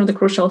think it's one of the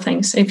crucial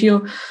things. If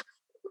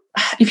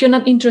you're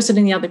not interested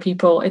in the other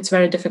people, it's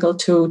very difficult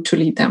to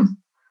lead them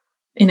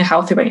in a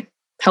healthy way,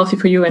 healthy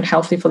for you and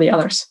healthy for the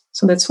others.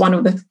 So that's one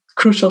of the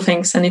crucial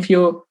things. And if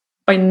you,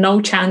 by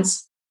no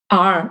chance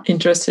are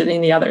interested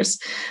in the others,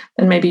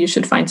 then maybe you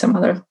should find some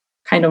other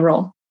kind of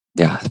role.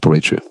 Yeah, that's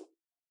probably true.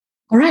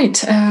 All right.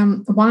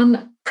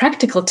 One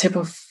practical tip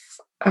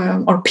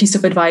or piece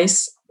of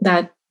advice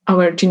that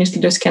our genius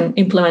leaders can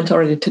implement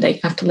already today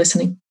after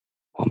listening.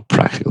 One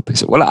practical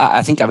piece. Well,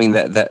 I think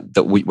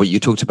that what you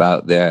talked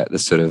about there, the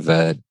sort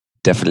of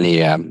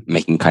definitely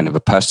making kind of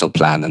a personal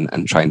plan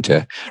and trying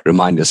to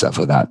remind yourself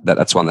of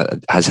that's one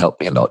that has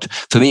helped me a lot.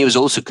 For me, it was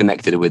also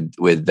connected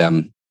with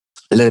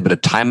a little bit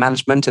of time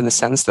management, in the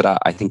sense that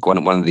I think one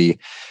of the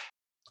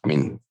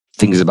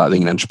things about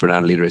being an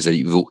entrepreneur leader is that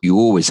you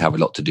always have a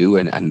lot to do,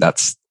 and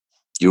that's,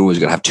 you're always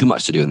going to have too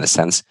much to do in this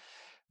sense.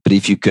 But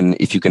if you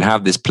can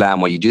have this plan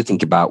where you do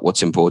think about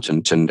what's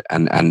important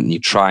and you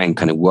try and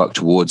kind of work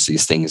towards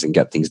these things and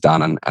get things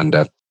done, and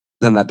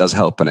then that does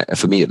help. And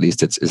for me, at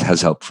least, it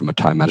has helped from a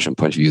time management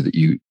point of view, that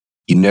you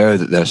know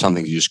that there are some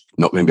things you're just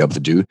not going to be able to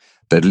do,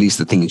 but at least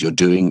the things you're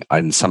doing are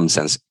in some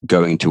sense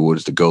going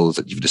towards the goals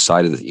that you've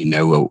decided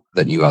that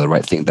that you are the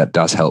right thing. That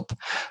does help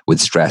with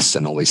stress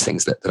and all these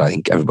things that I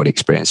think everybody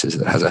experiences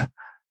that has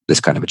this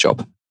kind of a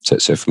job.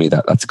 So for me,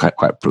 that's quite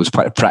it was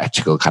quite a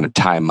practical kind of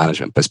time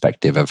management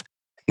perspective of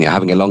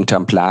having a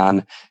long-term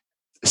plan,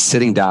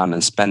 sitting down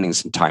and spending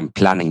some time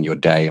planning your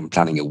day and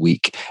planning a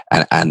week,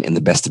 and in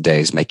the best of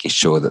days, making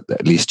sure that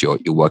at least you're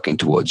working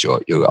towards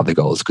your other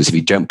goals. Because if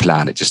you don't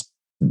plan, it just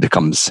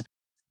becomes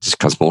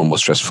more and more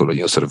stressful, and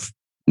you're sort of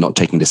not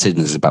taking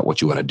decisions about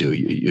what you want to do.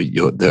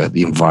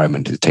 The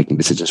environment is taking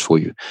decisions for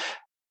you,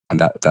 and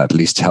that at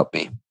least helped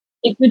me.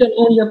 If you don't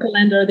own your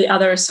calendar, the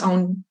others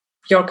own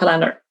your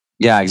calendar.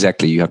 Yeah,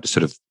 exactly. You have to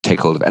sort of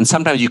take hold of it. And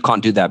sometimes you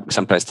can't do that, because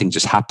sometimes things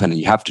just happen and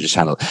you have to just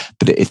handle.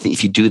 But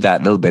if you do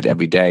that a little bit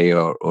every day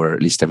or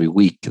at least every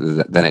week,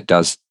 then it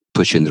does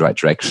push you in the right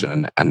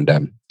direction. And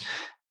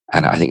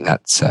I think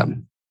that's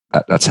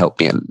helped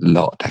me a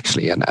lot,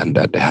 actually, and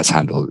it has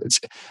handled it.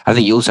 I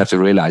think you also have to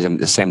realize,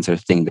 the same sort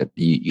of thing, that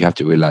you have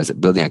to realize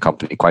that building a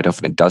company, quite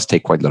often it does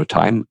take quite a lot of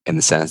time, in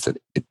the sense that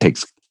it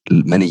takes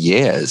many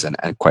years and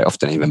quite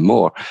often even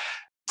more.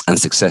 And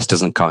success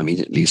doesn't come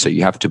immediately. So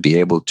you have to be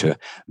able to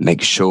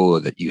make sure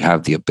that you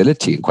have the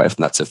ability, and quite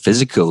often that's a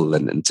physical,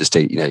 and to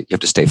stay, you have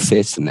to stay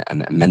fit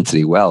and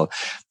mentally well.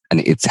 And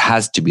it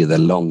has to be the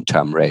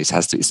long-term race.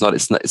 It's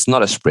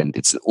not a sprint.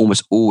 It's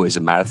almost always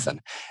a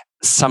marathon.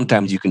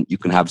 Sometimes you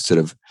can have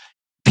sort of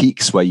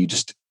peaks where you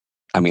just,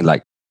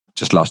 like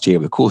just last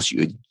year, of course,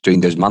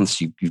 during those months,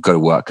 you've got to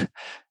work.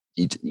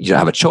 You don't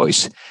have a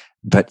choice,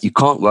 but you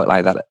can't work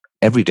like that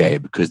every day,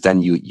 because then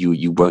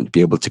you won't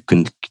be able to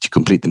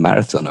complete the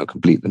marathon or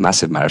complete the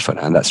massive marathon.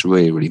 And that's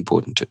really, really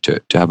important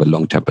to have a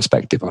long-term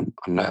perspective on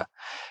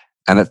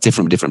and that's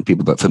different for different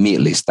people. But for me, at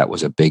least, that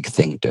was a big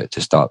thing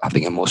to start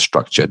having a more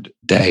structured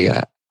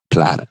day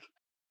plan.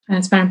 And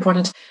it's very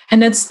important.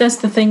 And that's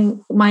the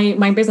thing.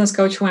 My business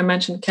coach, who I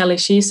mentioned, Kelly,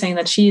 she's saying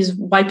that she's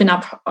wiping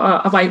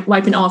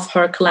off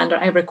her calendar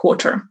every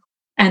quarter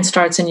and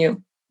starts anew,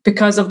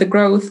 because of the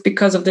growth,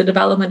 because of the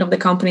development of the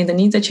company. The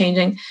needs are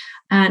changing,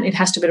 and it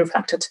has to be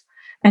reflected.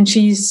 And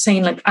she's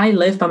saying, like, I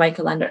live by my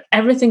calendar.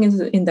 Everything is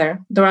in there.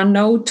 There are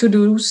no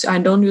to-dos. I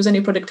don't use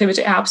any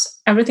productivity apps.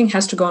 Everything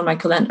has to go on my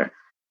calendar.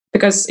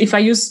 Because if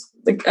I just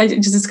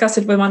discussed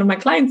it with one of my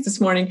clients this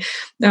morning,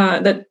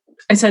 that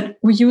I said,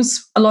 we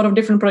use a lot of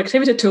different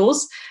productivity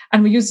tools,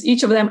 and we use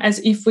each of them as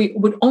if we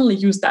would only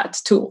use that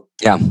tool.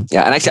 Yeah. And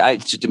actually,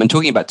 I've been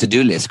talking about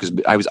to-do lists, because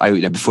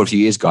I before a few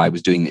years ago, I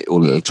was doing it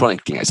all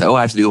electronically. I said,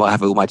 I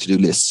have all my to-do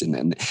lists,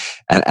 and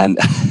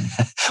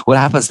what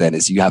happens then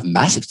is you have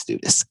massive to-do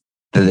lists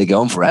that they go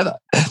on forever.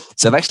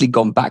 So I've actually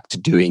gone back to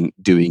doing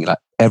like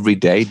every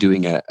day,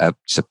 doing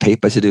just a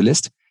paper to-do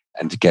list,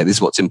 and okay, this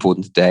is what's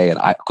important today. And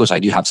of course, I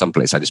do have some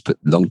place I just put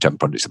long-term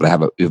projects, but I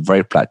have a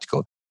very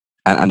practical.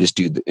 And just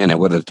do,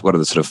 what are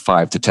the sort of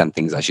 5 to 10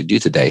 things I should do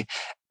today,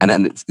 and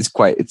then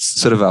it's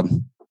sort of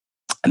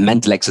a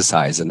mental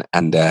exercise, and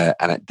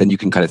then you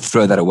can kind of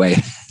throw that away,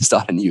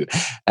 start anew,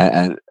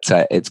 and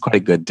so it's quite a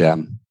good.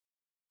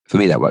 For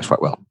me, that works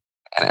quite well.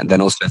 And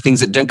then also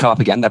things that don't come up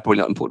again, they're probably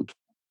not important.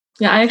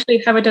 Yeah, I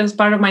actually have it as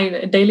part of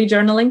my daily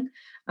journaling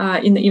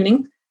in the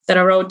evening, that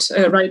I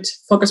write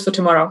focus for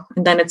tomorrow,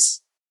 and then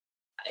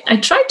I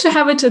tried to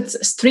have it at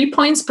 3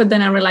 points, but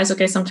then I realized,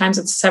 okay, sometimes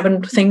it's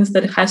 7 things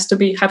that have to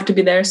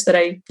be there, so that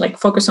I like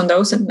focus on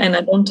those, and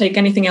I don't take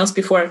anything else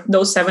before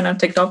those 7 are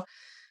ticked off.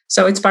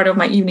 So it's part of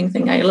my evening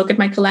thing. I look at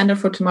my calendar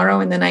for tomorrow,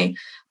 and then I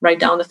write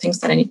down the things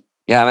that I need.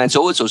 Yeah, it's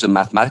always also a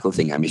mathematical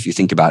thing. If you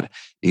think about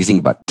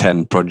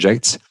 10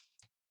 projects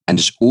and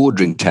just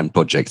ordering 10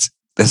 projects,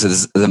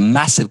 there's a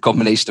massive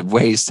combination of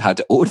ways how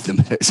to order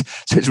them.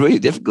 So it's really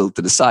difficult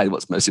to decide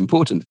what's most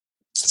important.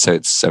 So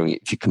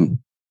if you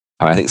can.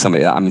 I think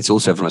it's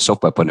also from a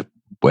software point of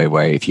view,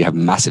 where if you have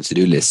massive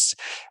to-do lists,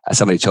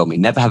 somebody told me,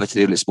 never have a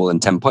to-do list more than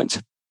 10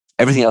 points.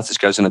 Everything else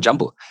just goes in a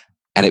jumble.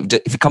 And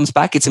if it comes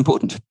back, it's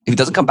important. If it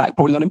doesn't come back,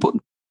 probably not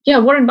important. Yeah,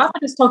 Warren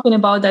Buffett is talking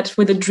about that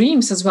with the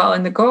dreams as well,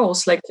 and the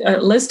goals, like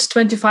list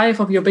 25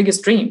 of your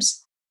biggest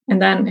dreams.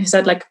 And then he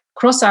said, like,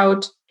 cross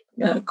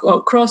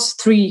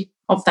 3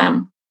 of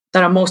them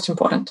that are most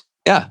important.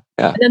 Yeah,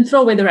 and then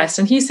throw away the rest.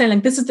 And he's saying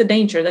like, this is the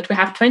danger, that we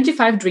have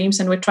 25 dreams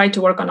and we try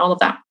to work on all of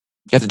them.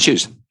 You have to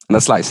choose, and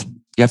that's life.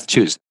 You have to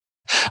choose.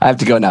 I have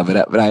to go now, but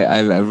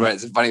I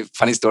read a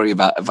funny story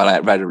about I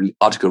read an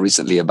article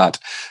recently about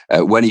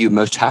when are you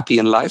most happy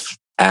in life,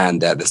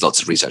 and there's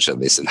lots of research on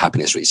this and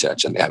happiness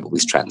research, and they have all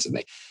these trends,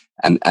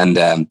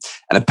 and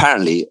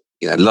apparently,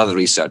 a lot of the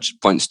research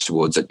points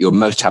towards that you're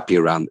most happy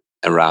around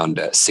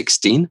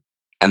 16,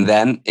 and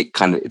then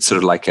it's sort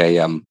of like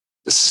a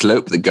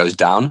slope that goes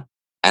down,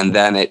 and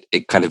then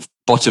it kind of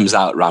bottoms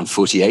out around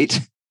 48,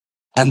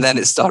 and then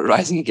it starts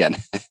rising again.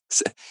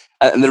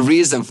 And the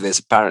reason for this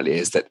apparently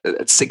is that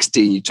at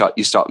 16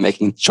 you start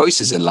making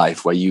choices in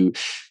life where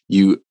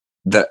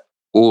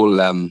all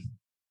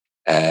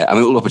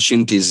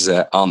opportunities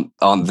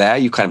aren't there.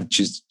 You kind of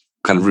choose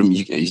room.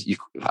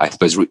 I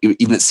suppose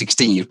even at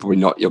 16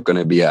 you're going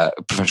to be a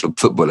professional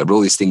footballer, but all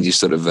these things you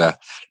sort of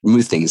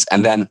remove things,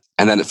 and then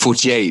at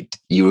 48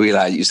 you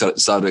realize you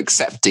start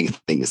accepting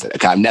things that,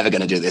 okay, I'm never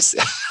going to do this.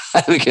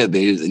 I'm going to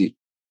do this,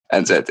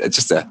 and so it's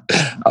just a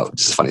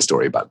funny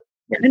story about it.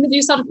 And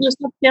you stop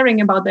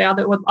caring about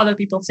what other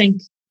people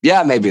think.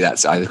 Yeah, maybe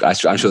that's. I'm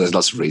sure there's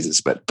lots of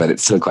reasons, but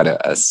it's still quite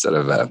a sort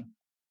of.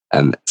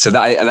 And so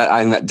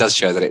that does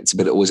show that it's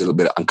always a little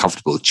bit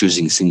uncomfortable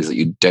choosing things that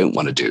you don't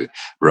want to do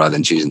rather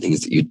than choosing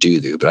things that you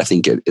do. But I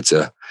think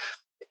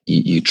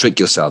you trick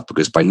yourself,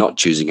 because by not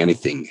choosing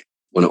anything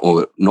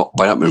or not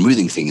by not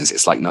removing things,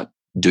 it's like not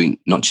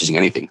choosing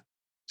anything.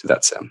 So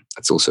that's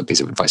also a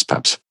piece of advice,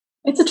 perhaps.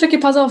 It's a tricky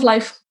puzzle of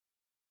life.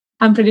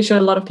 I'm pretty sure a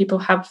lot of people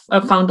have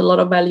found a lot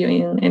of value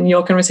in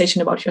your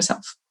conversation about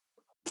yourself.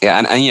 Yeah,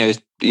 and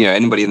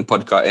anybody in the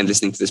podcast and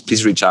listening to this,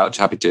 please reach out.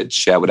 Happy to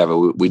share whatever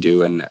we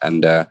do, and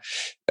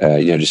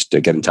just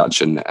get in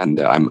touch. And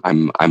I'm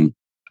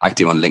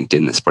active on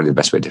LinkedIn. That's probably the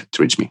best way to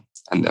reach me.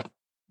 And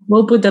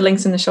we'll put the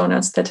links in the show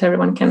notes that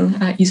everyone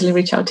can easily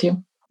reach out to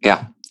you.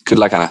 Yeah. Good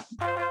luck, Anna.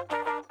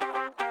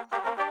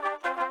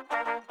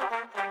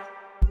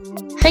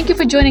 Thank you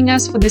for joining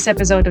us for this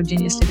episode of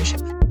Genius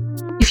Leadership.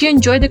 If you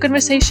enjoyed the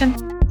conversation,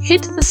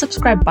 hit the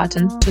subscribe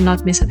button to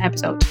not miss an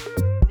episode.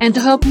 And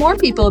to help more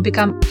people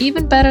become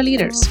even better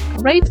leaders,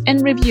 rate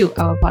and review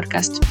our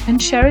podcast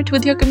and share it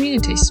with your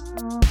communities.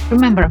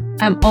 Remember,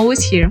 I'm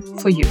always here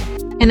for you,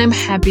 and I'm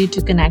happy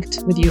to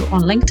connect with you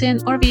on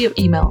LinkedIn or via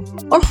email,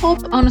 or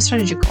hop on a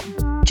strategy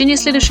call.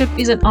 Genius Leadership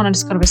is an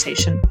honest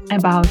conversation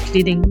about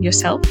leading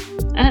yourself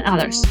and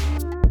others.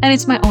 And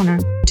it's my honor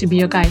to be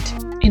your guide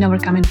in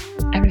overcoming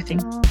everything.